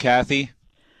you, Kathy?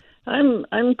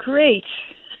 I'm great.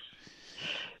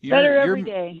 Better every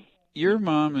day. Your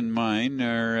mom and mine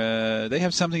are, they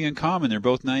have something in common. They're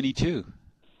both 92.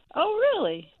 Oh,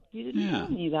 really? You didn't tell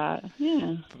me that.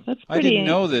 Yeah, that's pretty.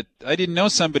 I didn't know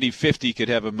somebody 50 could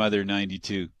have a mother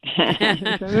 92.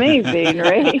 It's amazing,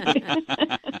 right?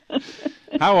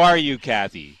 How are you,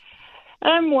 Kathy?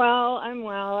 I'm well.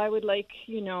 I would like,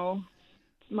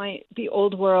 the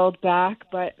old world back,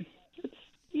 but it's,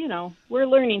 we're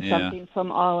learning something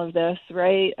from all of this,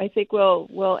 right? I think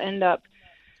we'll end up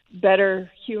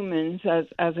better humans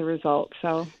as a result.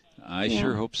 So I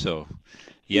sure hope so.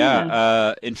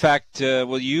 Yeah. In fact,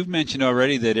 you've mentioned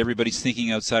already that everybody's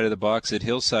thinking outside of the box at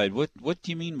Hillside. What do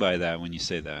you mean by that when you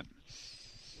say that?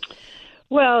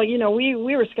 Well,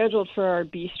 we were scheduled for our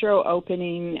bistro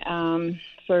opening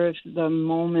sort of the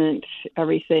moment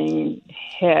everything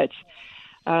hit.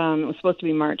 It was supposed to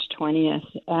be March 20th.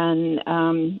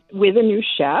 And with a new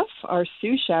chef, our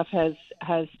sous chef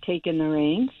has taken the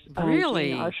reins.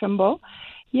 Really? Archambault.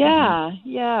 Yeah,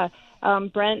 yeah.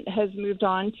 Brent has moved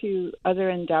on to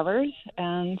other endeavors,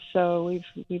 and so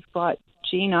we've brought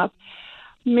Gene up.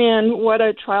 Man, what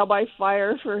a trial by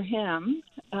fire for him.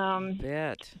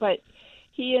 Bet. But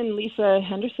he and Lisa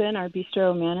Henderson, our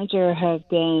bistro manager, have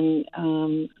been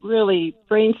really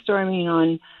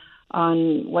brainstorming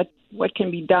on what can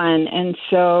be done. And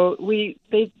so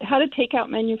they had a takeout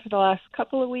menu for the last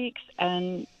couple of weeks,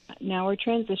 and now we're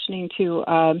transitioning to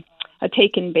a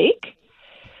take and bake.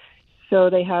 So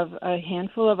they have a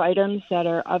handful of items that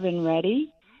are oven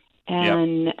ready,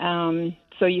 and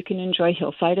so you can enjoy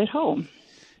Hillside at home.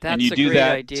 That's and you a do great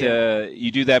that. idea.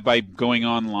 You do that by going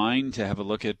online to have a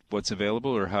look at what's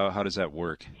available, or how does that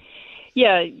work?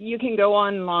 Yeah, you can go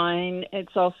online.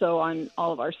 It's also on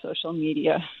all of our social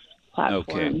media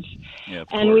platforms. Okay. Yeah, of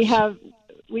and course.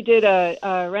 we did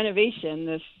a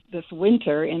renovation this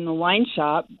winter in the wine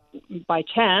shop by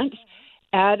chance.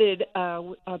 Added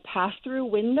a pass-through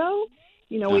window.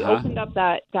 We opened up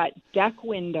that deck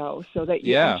window so that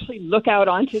you actually look out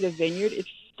onto the vineyard. It's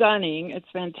stunning. It's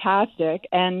fantastic.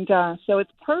 And so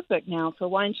it's perfect now for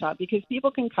wine shop because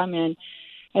people can come in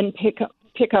and pick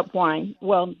up wine.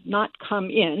 Well, not come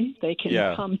in. They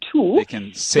can come to They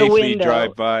can safely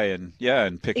drive by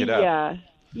and pick it up.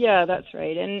 Yeah, that's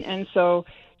right. And so,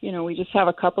 we just have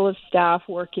a couple of staff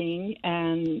working,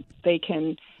 and they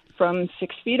can, from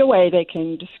 6 feet away, they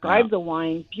can describe the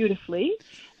wine beautifully,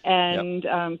 and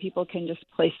people can just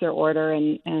place their order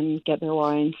and get their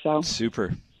wine. So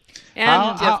super.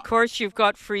 And of course, you've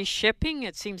got free shipping.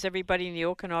 It seems everybody in the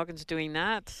Okanagan's doing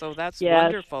that, so that's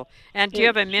wonderful. And do you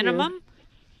have a minimum?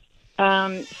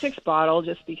 6 bottle,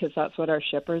 just because that's what our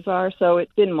shippers are. So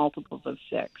it's in multiples of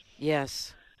 6.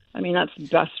 Yes. I mean, that's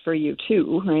best for you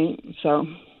too, right? So.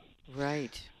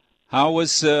 Right. How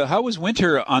was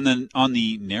winter on the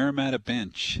Naramata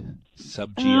Bench,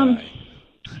 sub GI?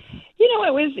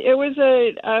 It was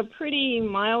a pretty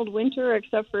mild winter,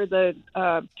 except for the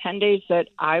 10 days that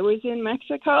I was in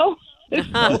Mexico.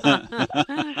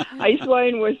 Ice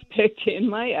wine was picked in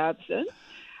my absence.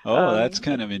 Oh, that's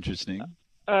kind of interesting.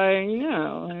 I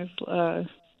know.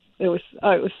 It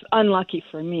was unlucky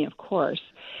for me, of course,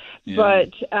 but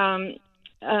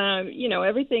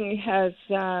everything has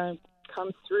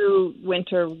come through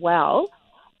winter well,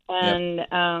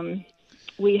 and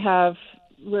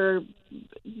we're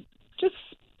just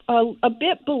a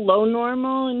bit below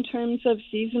normal in terms of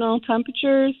seasonal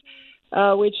temperatures,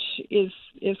 which is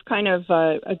kind of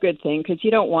a good thing because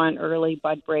you don't want early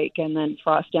bud break and then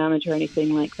frost damage or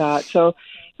anything like that. So,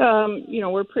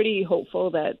 we're pretty hopeful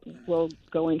that we'll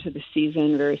go into the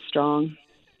season very strong.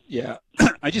 Yeah.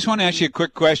 I just want to ask you a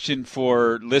quick question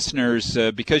for listeners,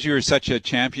 because you were such a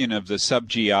champion of the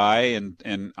sub-GI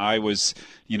and I was,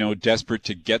 desperate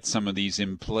to get some of these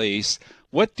in place.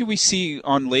 What do we see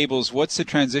on labels? What's the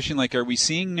transition like? Are we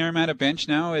seeing Naramata Bench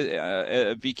now,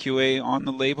 VQA on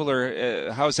the label,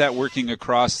 or how's that working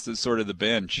across the sort of the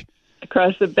bench?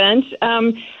 Across the bench?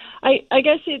 I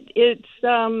guess it's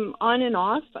on and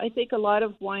off. I think a lot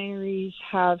of wineries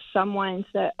have some wines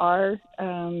that are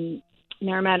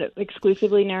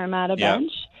exclusively Naramata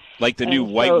Bench. Like the new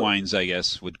white wines, I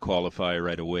guess, would qualify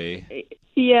right away.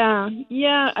 Yeah.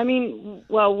 I mean,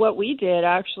 well, what we did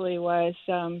actually was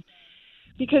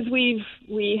because we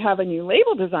have a new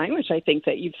label design, which I think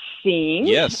that you've seen.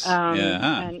 Yes.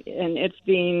 And it's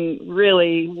being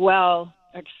really well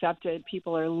accepted.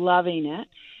 People are loving it.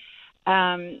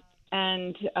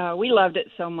 And we loved it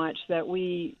so much that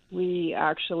we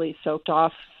actually soaked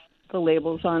off the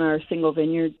labels on our single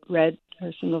vineyard red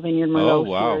or single vineyard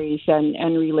Merlot series and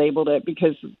relabeled it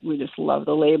because we just love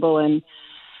the label and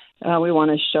we want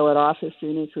to show it off as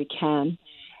soon as we can.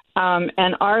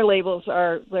 And our labels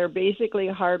they're basically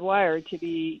hardwired to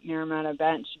be Naramata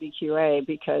Bench VQA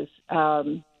because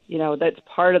that's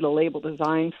part of the label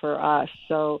design for us.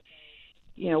 So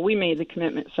we made the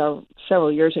commitment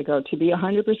several years ago to be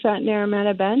 100%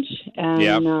 Naramata Bench,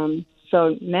 and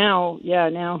so now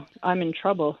I'm in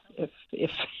trouble if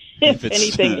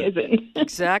anything isn't.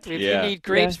 Exactly. If you need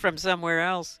grapes from somewhere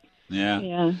else.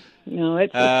 Yeah. No,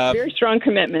 it's a very strong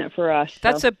commitment for us.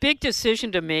 That's a big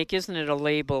decision to make, isn't it? A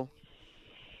label.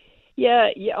 Yeah.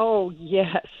 Oh,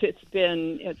 yes. It's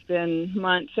been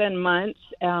months and months,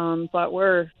 but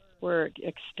we're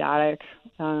ecstatic.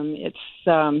 It's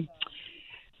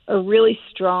a really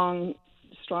strongly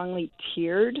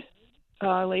tiered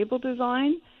label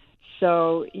design.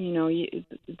 So,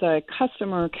 the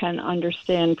customer can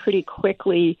understand pretty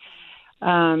quickly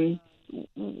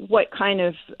what kind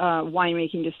of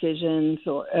winemaking decisions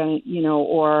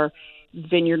or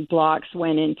vineyard blocks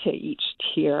went into each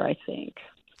tier, I think.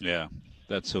 Yeah,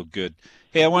 that's so good.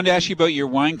 Hey, I wanted to ask you about your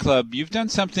wine club. You've done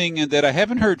something that I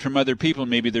haven't heard from other people.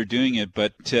 Maybe they're doing it,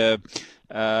 but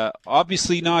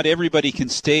obviously not everybody can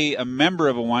stay a member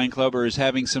of a wine club or is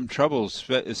having some troubles,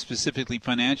 specifically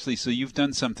financially, so you've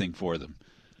done something for them.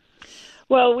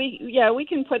 Well, we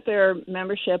can put their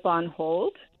membership on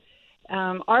hold.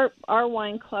 Our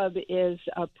wine club is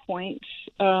a point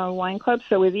wine club,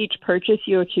 so with each purchase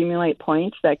you accumulate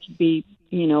points that could be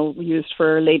used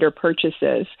for later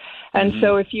purchases. And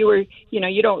so if you were,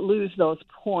 you don't lose those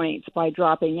points by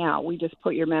dropping out. We just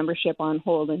put your membership on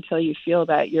hold until you feel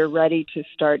that you're ready to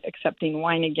start accepting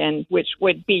wine again, which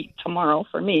would be tomorrow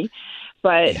for me.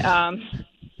 But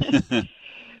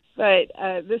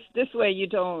this way you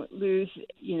don't lose,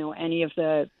 any of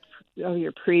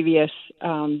your previous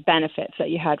benefits that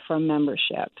you had from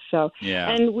membership. So,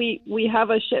 and we have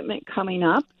a shipment coming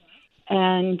up.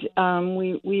 And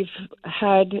we've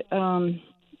had,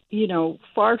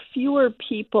 far fewer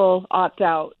people opt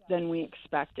out than we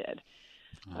expected.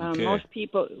 Okay. Most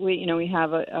people, we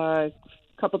have a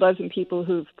couple dozen people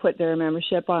who've put their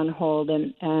membership on hold,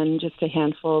 and just a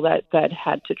handful that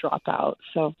had to drop out.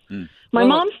 So my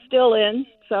mom's still in.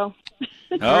 So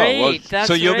great.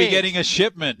 So you'll be getting a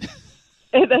shipment.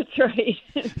 That's right.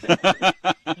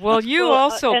 Well, you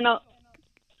also. And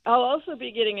I'll also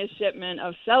be getting a shipment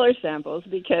of cellar samples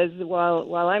because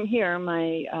while I'm here,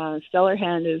 my cellar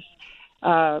hand is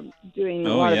doing a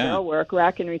lot of barrel work,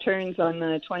 rack and returns on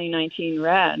the 2019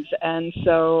 Reds. And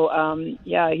so,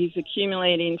 he's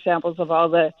accumulating samples of all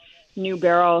the new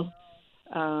barrel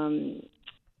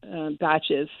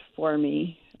batches for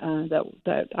me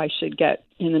that I should get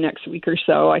in the next week or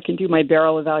so. I can do my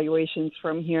barrel evaluations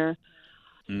from here.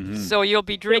 Mm-hmm. So you'll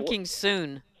be drinking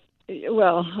soon.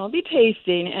 Well, I'll be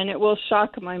tasting, and it will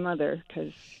shock my mother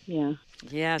because, Yes.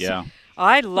 Yeah.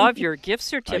 I love your gift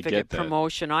certificate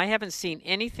promotion. I haven't seen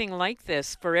anything like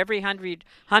this. For every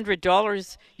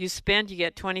 $100 you spend, you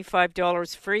get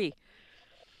 $25 free.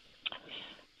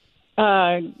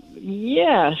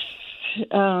 Yes.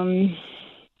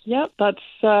 Yep, that's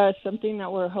something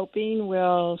that we're hoping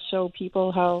will show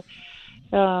people how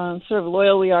sort of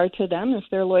loyal we are to them if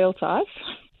they're loyal to us.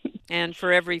 And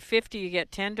for every 50, you get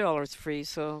 $10 free,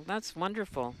 so that's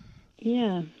wonderful.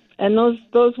 Yeah, and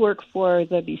those work for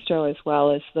the bistro as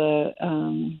well as the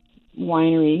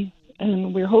winery,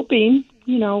 and we're hoping,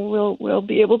 we'll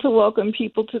be able to welcome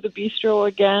people to the bistro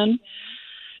again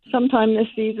sometime this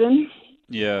season.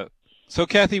 Yeah. So,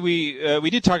 Kathy, we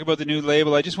did talk about the new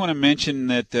label. I just want to mention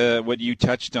that what you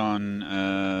touched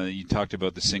on, you talked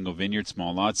about the Single Vineyard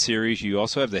Small Lot series. You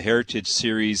also have the Heritage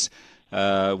series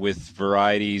with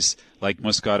varieties like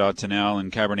Muscat Autumnal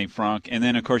and Cabernet Franc. And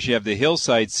then, of course, you have the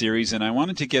Hillside series. And I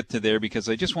wanted to get to there because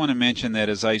I just want to mention that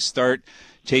as I start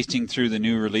tasting through the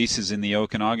new releases in the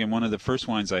Okanagan, one of the first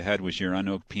wines I had was your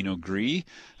unoaked Pinot Gris.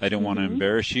 I don't want to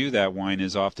embarrass you. That wine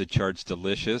is off the charts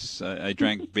delicious. I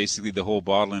drank basically the whole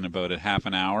bottle in about a half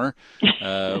an hour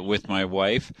with my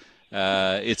wife.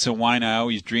 It's a wine I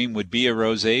always dreamed would be a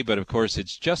rosé, but of course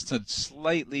it's just a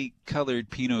slightly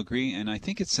colored Pinot Gris, and I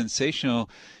think it's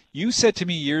sensational. You said to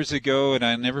me years ago, and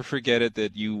I'll never forget it,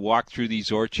 that you walk through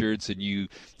these orchards and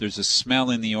there's a smell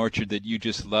in the orchard that you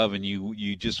just love, and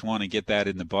you just want to get that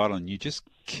in the bottle, and you just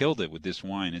killed it with this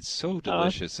wine. It's so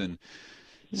delicious and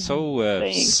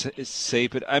so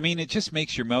safe. But I mean, it just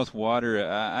makes your mouth water.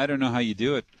 I don't know how you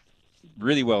do it.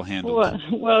 Really well handled.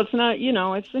 Well, it's not.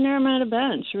 It's the Naramata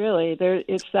Bench. Really,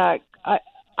 it's that.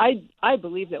 I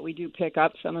believe that we do pick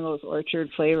up some of those orchard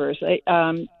flavors.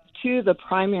 Two of the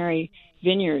primary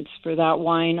vineyards for that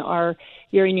wine are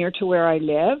very near to where I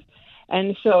live,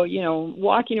 and so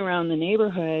walking around the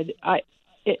neighborhood,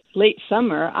 late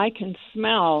summer, I can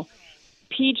smell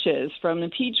peaches from the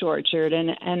peach orchard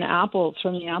and apples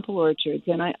from the apple orchards,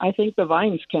 and I think the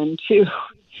vines can too.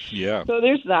 Yeah. So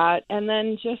there's that, and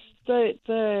then just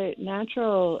the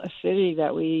natural acidity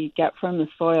that we get from the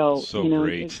soil. So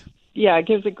great. It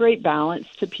gives a great balance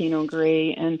to Pinot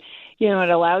Gris, and it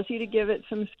allows you to give it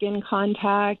some skin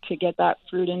contact to get that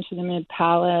fruit into the mid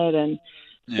palate, and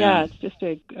it's just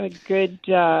a good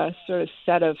sort of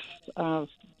set of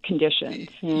conditions.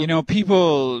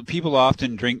 People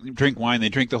often drink wine. They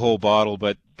drink the whole bottle,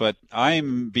 but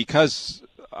because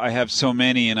I have so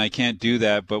many and I can't do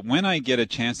that. But when I get a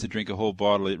chance to drink a whole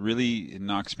bottle, it really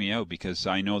knocks me out because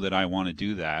I know that I want to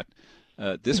do that.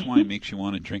 This wine makes you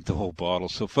want to drink the whole bottle.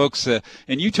 So, folks, and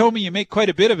you told me you make quite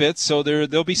a bit of it, so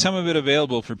there'll be some of it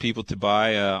available for people to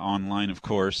buy online, of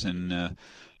course, and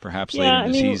perhaps later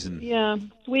in the season. Yeah,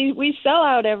 we sell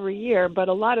out every year, but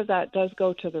a lot of that does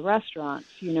go to the restaurants.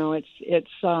 It's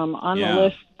on the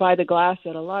list by the glass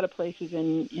at a lot of places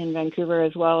in Vancouver,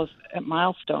 as well as at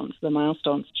Milestones, the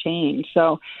Milestones chain.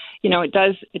 So,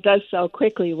 it does sell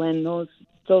quickly when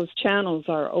those channels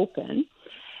are open.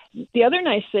 The other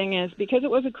nice thing is because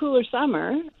it was a cooler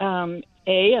summer,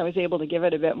 A, I was able to give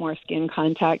it a bit more skin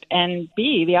contact, and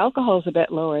B, the alcohol is a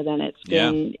bit lower than it's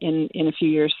been in a few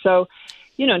years. So,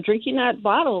 drinking that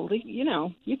bottle,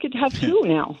 you could have two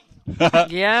now.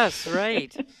 Yes,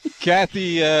 right.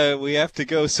 Kathy, we have to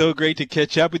go. So great to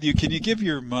catch up with you. Can you give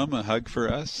your mom a hug for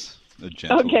us?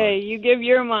 Okay, you give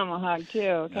your mom a hug too.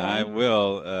 Okay? I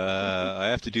will. I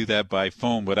have to do that by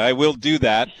phone, but I will do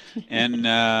that. And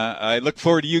I look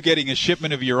forward to you getting a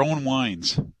shipment of your own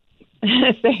wines.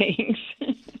 Thanks.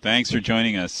 Thanks for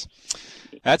joining us.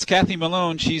 That's Kathy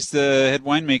Malone. She's the head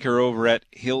winemaker over at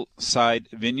Hillside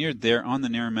Vineyard. They're on the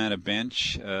Naramata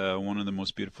Bench, one of the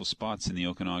most beautiful spots in the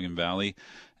Okanagan Valley,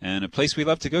 and a place we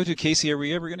love to go to. Casey, are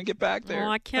we ever going to get back there?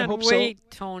 Oh, I can't wait,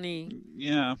 Tony.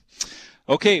 Yeah.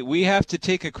 Okay, we have to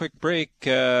take a quick break,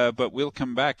 but we'll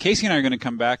come back. Casey and I are going to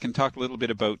come back and talk a little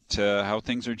bit about how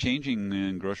things are changing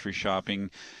in grocery shopping,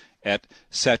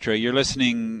 etc. You're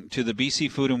listening to the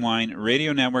BC Food and Wine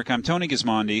Radio Network. I'm Tony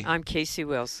Gismondi. I'm Casey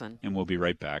Wilson. And we'll be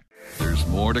right back. There's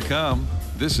more to come.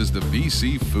 This is the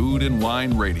BC Food and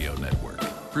Wine Radio Network,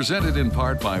 presented in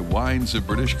part by Wines of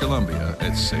British Columbia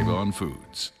at Save-On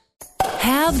Foods.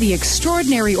 Have the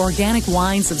extraordinary organic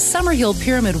wines of Summerhill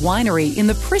Pyramid Winery in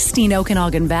the pristine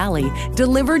Okanagan Valley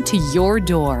delivered to your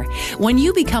door. When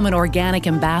you become an organic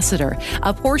ambassador,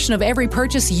 a portion of every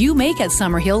purchase you make at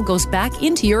Summerhill goes back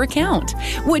into your account,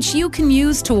 which you can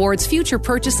use towards future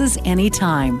purchases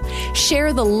anytime.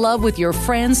 Share the love with your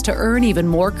friends to earn even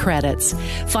more credits.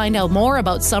 Find out more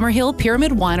about Summerhill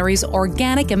Pyramid Winery's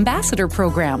Organic Ambassador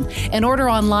Program and order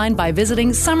online by visiting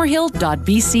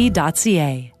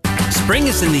summerhill.bc.ca. Spring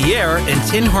is in the air, and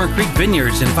Tinhorn Creek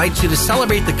Vineyards invites you to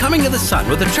celebrate the coming of the sun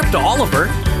with a trip to Oliver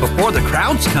before the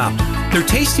crowds come. Their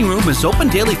tasting room is open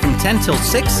daily from 10 till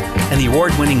 6, and the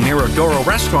award-winning Miradoro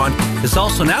restaurant is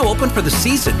also now open for the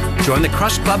season. Join the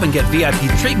Crush Club and get VIP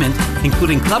treatment,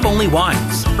 including club-only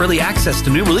wines, early access to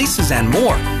new releases, and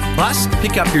more. Plus,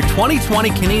 pick up your 2020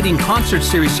 Canadian Concert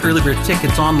Series early bird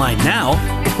tickets online now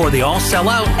before they all sell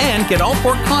out, and get all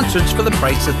 4 concerts for the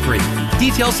price of 3.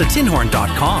 Details at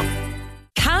tinhorn.com.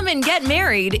 Come and get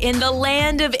married in the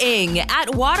land of Ing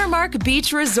at Watermark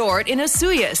Beach Resort in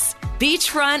Osoyoos.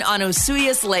 Beachfront on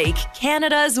Osuyas Lake,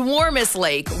 Canada's warmest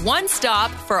lake. One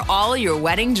stop for all your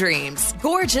wedding dreams.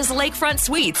 Gorgeous lakefront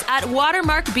suites at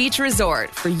Watermark Beach Resort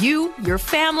for you, your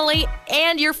family,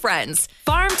 and your friends.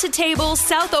 Farm to table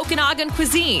South Okanagan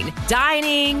cuisine.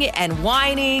 Dining and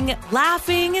wining,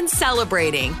 laughing and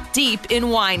celebrating. Deep in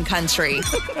wine country.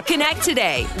 Connect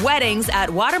today. Weddings at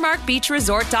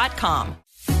watermarkbeachresort.com.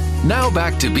 Now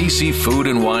back to BC Food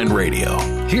and Wine Radio.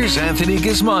 Here's Anthony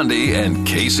Gismondi and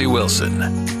Casey Wilson.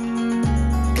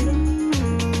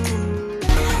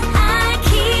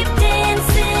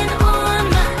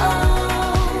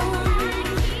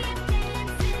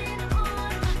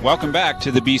 Welcome back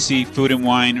to the BC Food and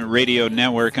Wine Radio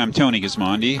Network. I'm Tony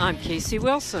Gismondi. I'm Casey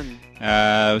Wilson. It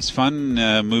was fun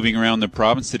moving around the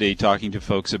province today, talking to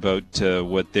folks about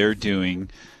what they're doing.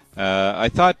 I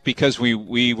thought because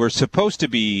we were supposed to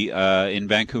be in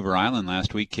Vancouver Island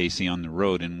last week, Casey, on the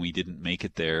road, and we didn't make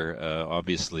it there,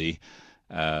 obviously.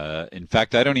 In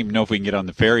fact, I don't even know if we can get on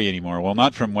the ferry anymore. Well,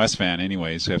 not from West Van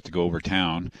anyways. We have to go over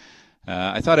town.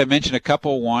 I thought I'd mention a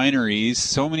couple wineries.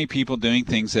 So many people doing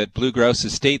things at Blue Grouse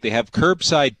Estate. They have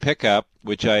curbside pickup,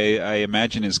 which I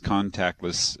imagine is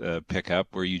contactless pickup,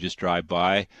 where you just drive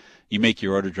by. You make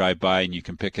your order, drive by, and you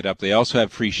can pick it up. They also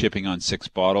have free shipping on 6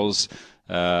 bottles.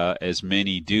 As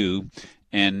many do,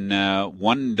 and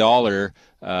 $1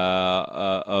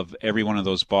 of every one of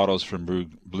those bottles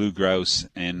from Blue Grouse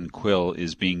and Quill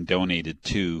is being donated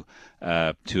to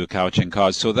a Cowichan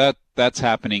cause. So that's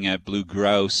happening at Blue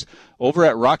Grouse. Over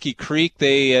at Rocky Creek,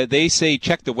 they say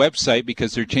check the website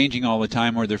because they're changing all the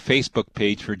time, or their Facebook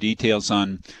page for details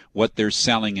on what they're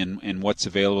selling and what's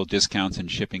available, discounts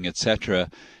and shipping, etc.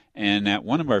 And at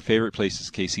one of our favorite places,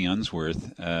 Casey,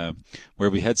 Unsworth, where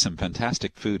we had some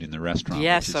fantastic food in the restaurant.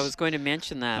 Yes, I was going to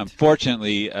mention that.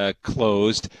 Unfortunately,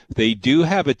 closed. They do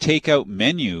have a takeout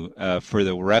menu for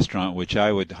the restaurant, which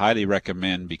I would highly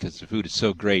recommend because the food is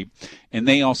so great. And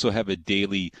they also have a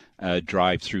daily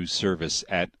drive-through service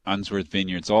at Unsworth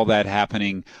Vineyards. All that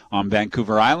happening on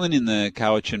Vancouver Island in the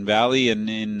Cowichan Valley. And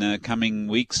in coming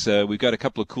weeks, we've got a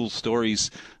couple of cool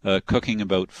stories cooking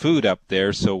about food up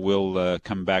there, so we'll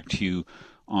come back to you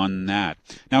on that.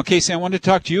 Now, Casey, I want to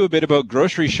talk to you a bit about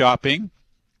grocery shopping.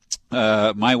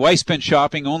 My wife's been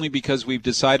shopping only because we've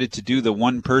decided to do the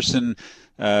one person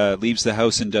leaves the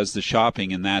house and does the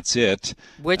shopping, and that's it.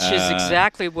 Which is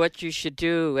exactly what you should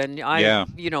do. And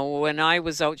when I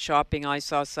was out shopping, I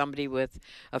saw somebody with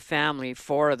a family,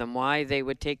 4 of them. Why they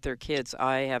would take their kids,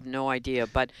 I have no idea.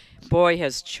 But boy,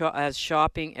 has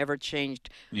shopping ever changed.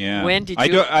 Yeah. When did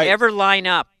you ever line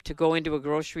up to go into a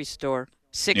grocery store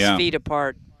 6 feet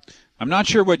apart? I'm not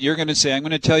sure what you're going to say. I'm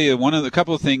going to tell you a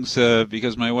couple of things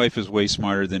because my wife is way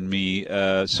smarter than me.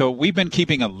 So we've been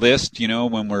keeping a list,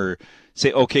 when we're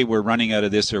say, okay, we're running out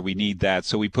of this or we need that.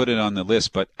 So we put it on the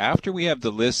list. But after we have the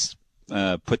list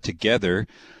put together,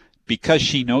 because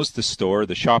she knows the store,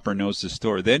 the shopper knows the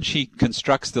store, then she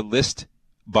constructs the list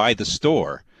by the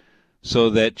store so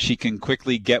that she can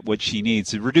quickly get what she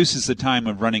needs. It reduces the time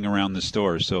of running around the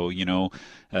store. So,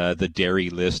 the dairy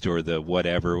list or the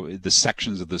whatever, the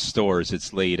sections of the stores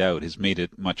it's laid out has made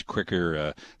it much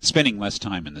quicker, spending less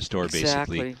time in the store,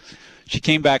 basically. She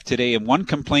came back today, and one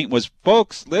complaint was,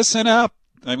 folks, listen up.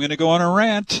 I'm going to go on a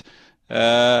rant.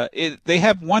 They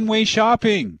have one-way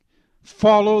shopping.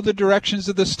 Follow the directions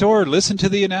of the store. Listen to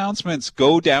the announcements.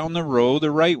 Go down the road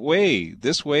the right way.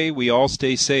 This way, we all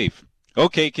stay safe.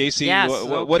 Okay, Casey, yes,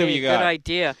 what have you got? Good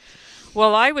idea.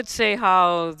 Well, I would say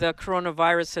how the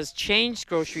coronavirus has changed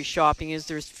grocery shopping is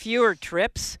there's fewer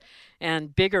trips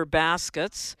and bigger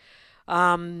baskets.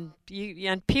 And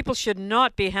people should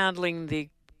not be handling the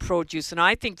produce. And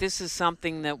I think this is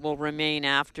something that will remain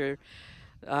after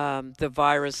the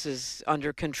virus is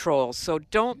under control. So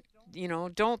don't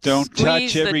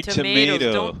touch every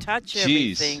tomato. Don't touch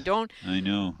everything. Don't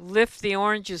lift the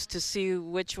oranges to see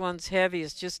which one's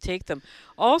heaviest. Just take them.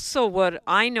 Also, what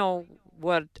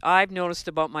I've noticed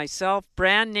about myself,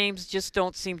 brand names just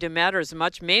don't seem to matter as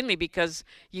much, mainly because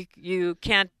you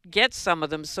can't get some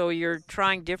of them, so you're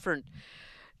trying different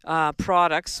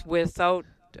products without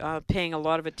paying a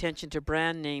lot of attention to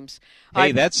brand names.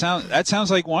 Hey, that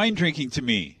sounds like wine drinking to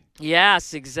me.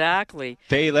 Yes, exactly.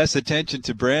 Pay less attention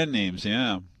to brand names,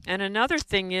 yeah. And another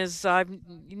thing is I've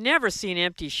never seen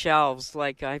empty shelves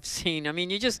like I've seen. I mean,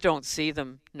 you just don't see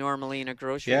them normally in a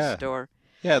grocery store.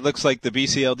 Yeah, it looks like the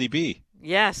BCLDB.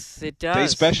 Yes, it does. They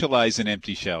specialize in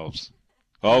empty shelves.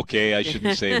 Okay, I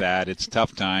shouldn't say that. It's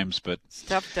tough times, but... It's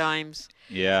tough times.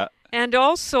 Yeah. And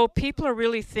also, people are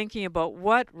really thinking about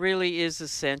what really is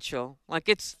essential. Like,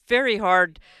 it's very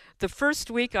hard. the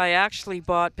first week I actually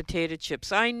bought potato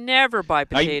chips. I never buy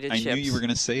potato I chips. knew you were going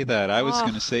to say that. I was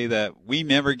going to say that. We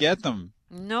never get them.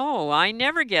 No, I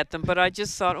never get them, but I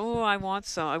just thought, I want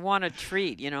some. I want a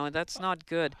treat. That's not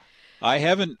good. I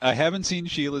haven't seen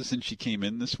Sheila since she came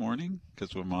in this morning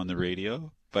because I'm on the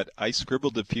radio. But I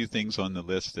scribbled a few things on the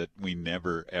list that we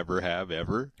never, ever have,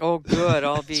 ever. Oh, good.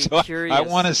 I'll be so curious. I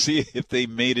want to see if they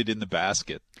made it in the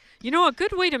basket. A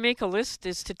good way to make a list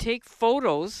is to take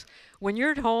photos. When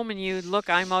you're at home and you look,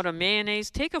 I'm out of mayonnaise,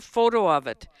 take a photo of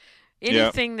it.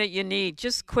 Anything that you need,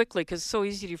 just quickly, because it's so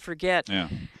easy to forget. Yeah.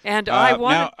 And I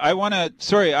want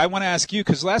to ask you,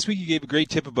 because last week you gave a great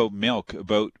tip about milk,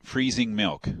 about freezing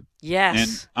milk. Yes.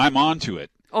 And I'm on to it.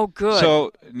 Oh, good.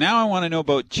 So now I want to know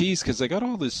about cheese, because I got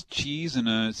all this cheese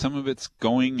and some of it's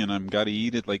going and I've got to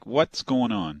eat it. Like, what's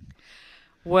going on?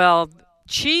 Well,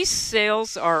 cheese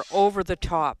sales are over the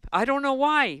top. I don't know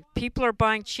why. People are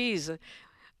buying cheese.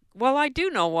 Well, I do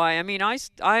know why. I mean, I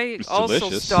also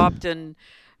delicious. stopped and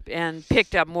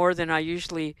picked up more than I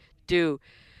usually do.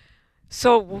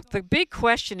 So the big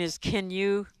question is, can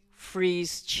you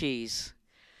freeze cheese?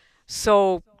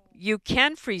 So you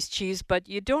can freeze cheese, but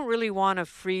you don't really want to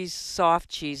freeze soft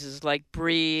cheeses like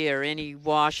brie or any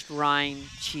washed rind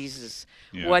cheeses.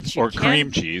 Yeah.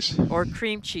 Cream cheese. Or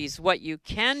cream cheese. What you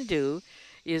can do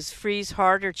is freeze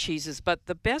harder cheeses, but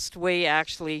the best way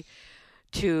actually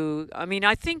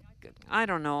I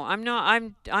don't know.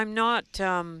 I'm not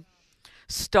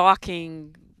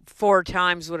stocking 4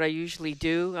 times what I usually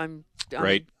do.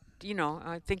 Right.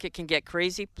 I think it can get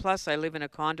crazy. Plus, I live in a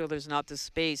condo. There's not the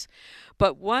space.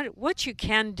 But what you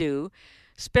can do,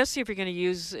 especially if you're going to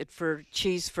use it for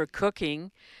cheese for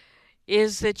cooking,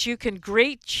 is that you can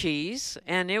grate cheese,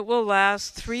 and it will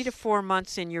last 3 to 4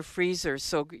 months in your freezer.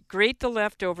 So grate the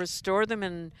leftovers, store them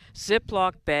in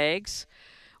Ziploc bags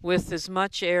with as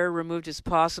much air removed as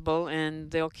possible,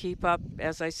 and they'll keep up,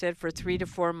 as I said, for 3 to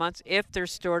 4 months if they're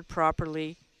stored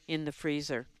properly in the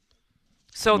freezer.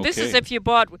 So this is if you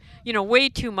bought, way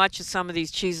too much of some of these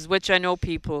cheeses, which I know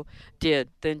people did,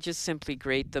 then just simply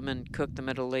grate them and cook them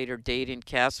at a later date in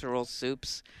casserole,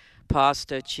 soups,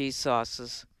 pasta, cheese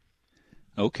sauces.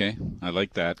 Okay, I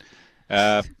like that.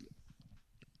 Was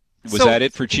that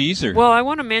it for cheese? Or? Well, I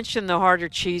want to mention the harder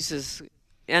cheeses,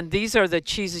 and these are the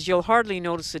cheeses you'll hardly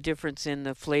notice a difference in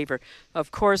the flavor.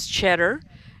 Of course, cheddar,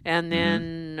 and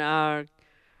then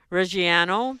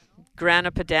Reggiano,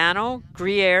 Grana Padano,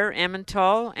 Gruyere,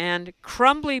 Emmental, and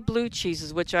crumbly blue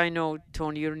cheeses, which I know,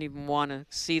 Tony, you don't even want to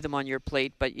see them on your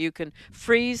plate, but you can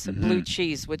freeze blue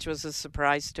cheese, which was a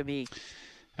surprise to me.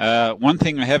 One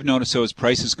thing I have noticed, though, is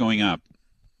prices going up.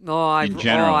 In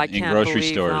general, I in can't grocery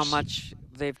believe stores. how much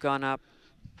they've gone up.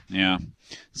 Yeah.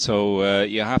 So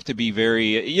you have to be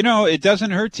very, it doesn't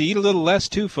hurt to eat a little less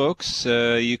too, folks.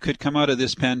 You could come out of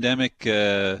this pandemic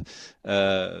thinner.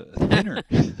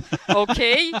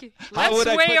 Okay. Let's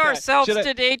weigh ourselves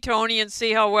today, Tony, and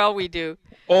see how well we do.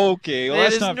 Okay. Well,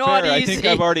 that's not fair. Easy. I think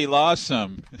I've already lost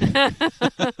some.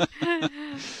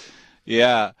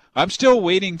 Yeah. I'm still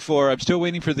waiting for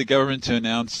the government to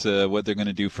announce what they're going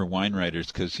to do for wine writers,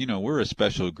 because we're a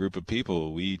special group of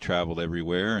people. We travel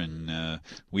everywhere, and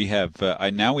we have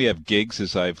now we have gigs,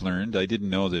 as I've learned. I didn't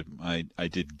know that I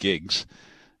did gigs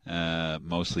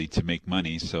mostly to make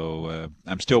money, so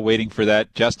I'm still waiting for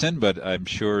that, Justin. But I'm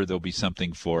sure there'll be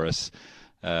something for us.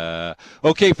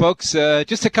 Okay, folks,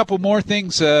 just a couple more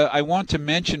things I want to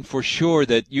mention for sure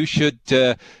that you should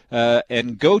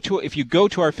if you go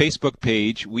to our Facebook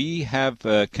page, we have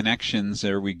connections,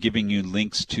 or we're giving you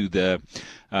links to the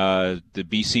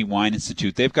BC Wine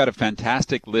Institute. They've got a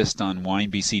fantastic list on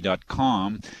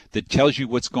winebc.com that tells you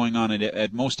what's going on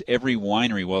at most every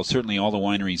winery. Well, certainly all the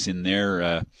wineries in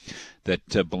there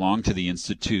that belong to the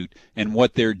Institute and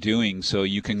what they're doing. So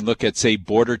you can look at, say,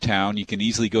 Bordertown. You can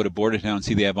easily go to Bordertown and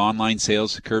see they have online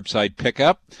sales, curbside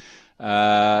pickup,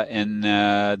 and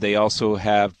they also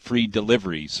have free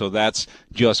delivery. So that's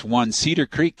just one. Cedar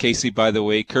Creek, Casey, by the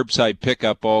way, curbside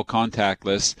pickup, all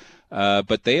contactless.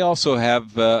 But they also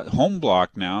have Home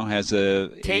Block now has a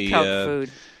takeout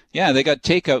food. Yeah, they got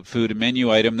takeout food, a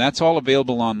menu item. That's all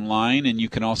available online, and you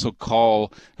can also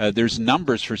call. There's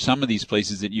numbers for some of these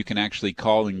places that you can actually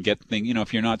call and get things.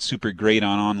 If you're not super great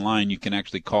on online, you can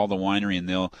actually call the winery, and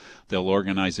they'll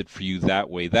organize it for you that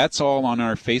way. That's all on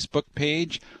our Facebook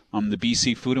page, on the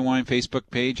BC Food and Wine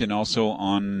Facebook page, and also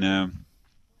on.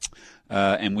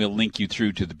 And we'll link you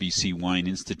through to the BC Wine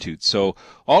Institute. So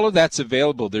all of that's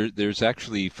available. There's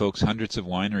actually, folks, hundreds of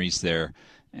wineries there,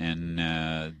 and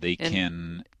they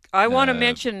can. I want to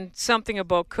mention something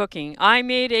about cooking. I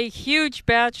made a huge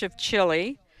batch of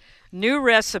chili, new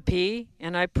recipe,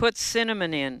 and I put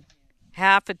cinnamon in,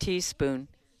 half a teaspoon.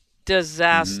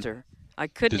 Disaster. I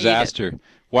couldn't eat it. Disaster.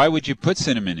 Why would you put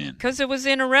cinnamon in? Because it was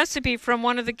in a recipe from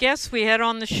one of the guests we had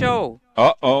on the show.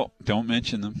 Uh-oh. Don't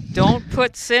mention them. Don't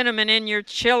put cinnamon in your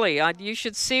chili. You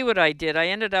should see what I did. I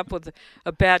ended up with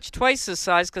a batch twice the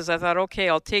size because I thought, okay,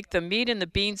 I'll take the meat and the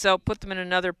beans out, put them in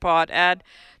another pot, add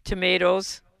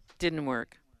tomatoes. Didn't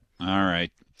work. All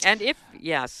right. And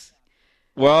yes.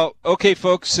 Well, okay,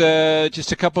 folks,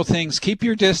 just a couple things. Keep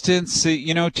your distance.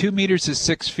 2 meters is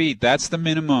 6 feet. That's the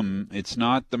minimum. It's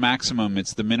not the maximum.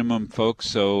 It's the minimum, folks.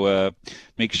 So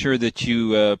make sure that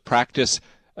you practice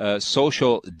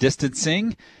social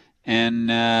distancing,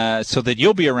 and so that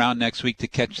you'll be around next week to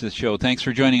catch the show. Thanks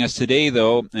for joining us today,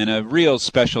 though, and a real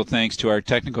special thanks to our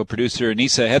technical producer,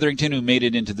 Anissa Hetherington, who made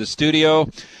it into the studio.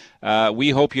 We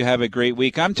hope you have a great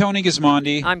week. I'm Tony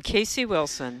Gismondi. I'm Casey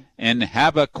Wilson. And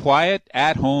have a quiet,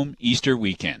 at-home Easter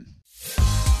weekend.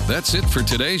 That's it for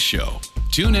today's show.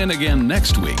 Tune in again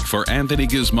next week for Anthony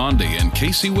Gismondi and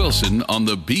Casey Wilson on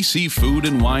the BC Food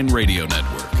and Wine Radio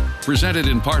Network. Presented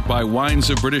in part by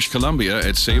Wines of British Columbia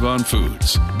at Save-On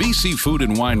Foods. BC Food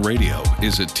and Wine Radio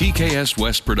is a TKS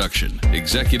West production.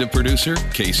 Executive producer,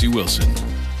 Casey Wilson.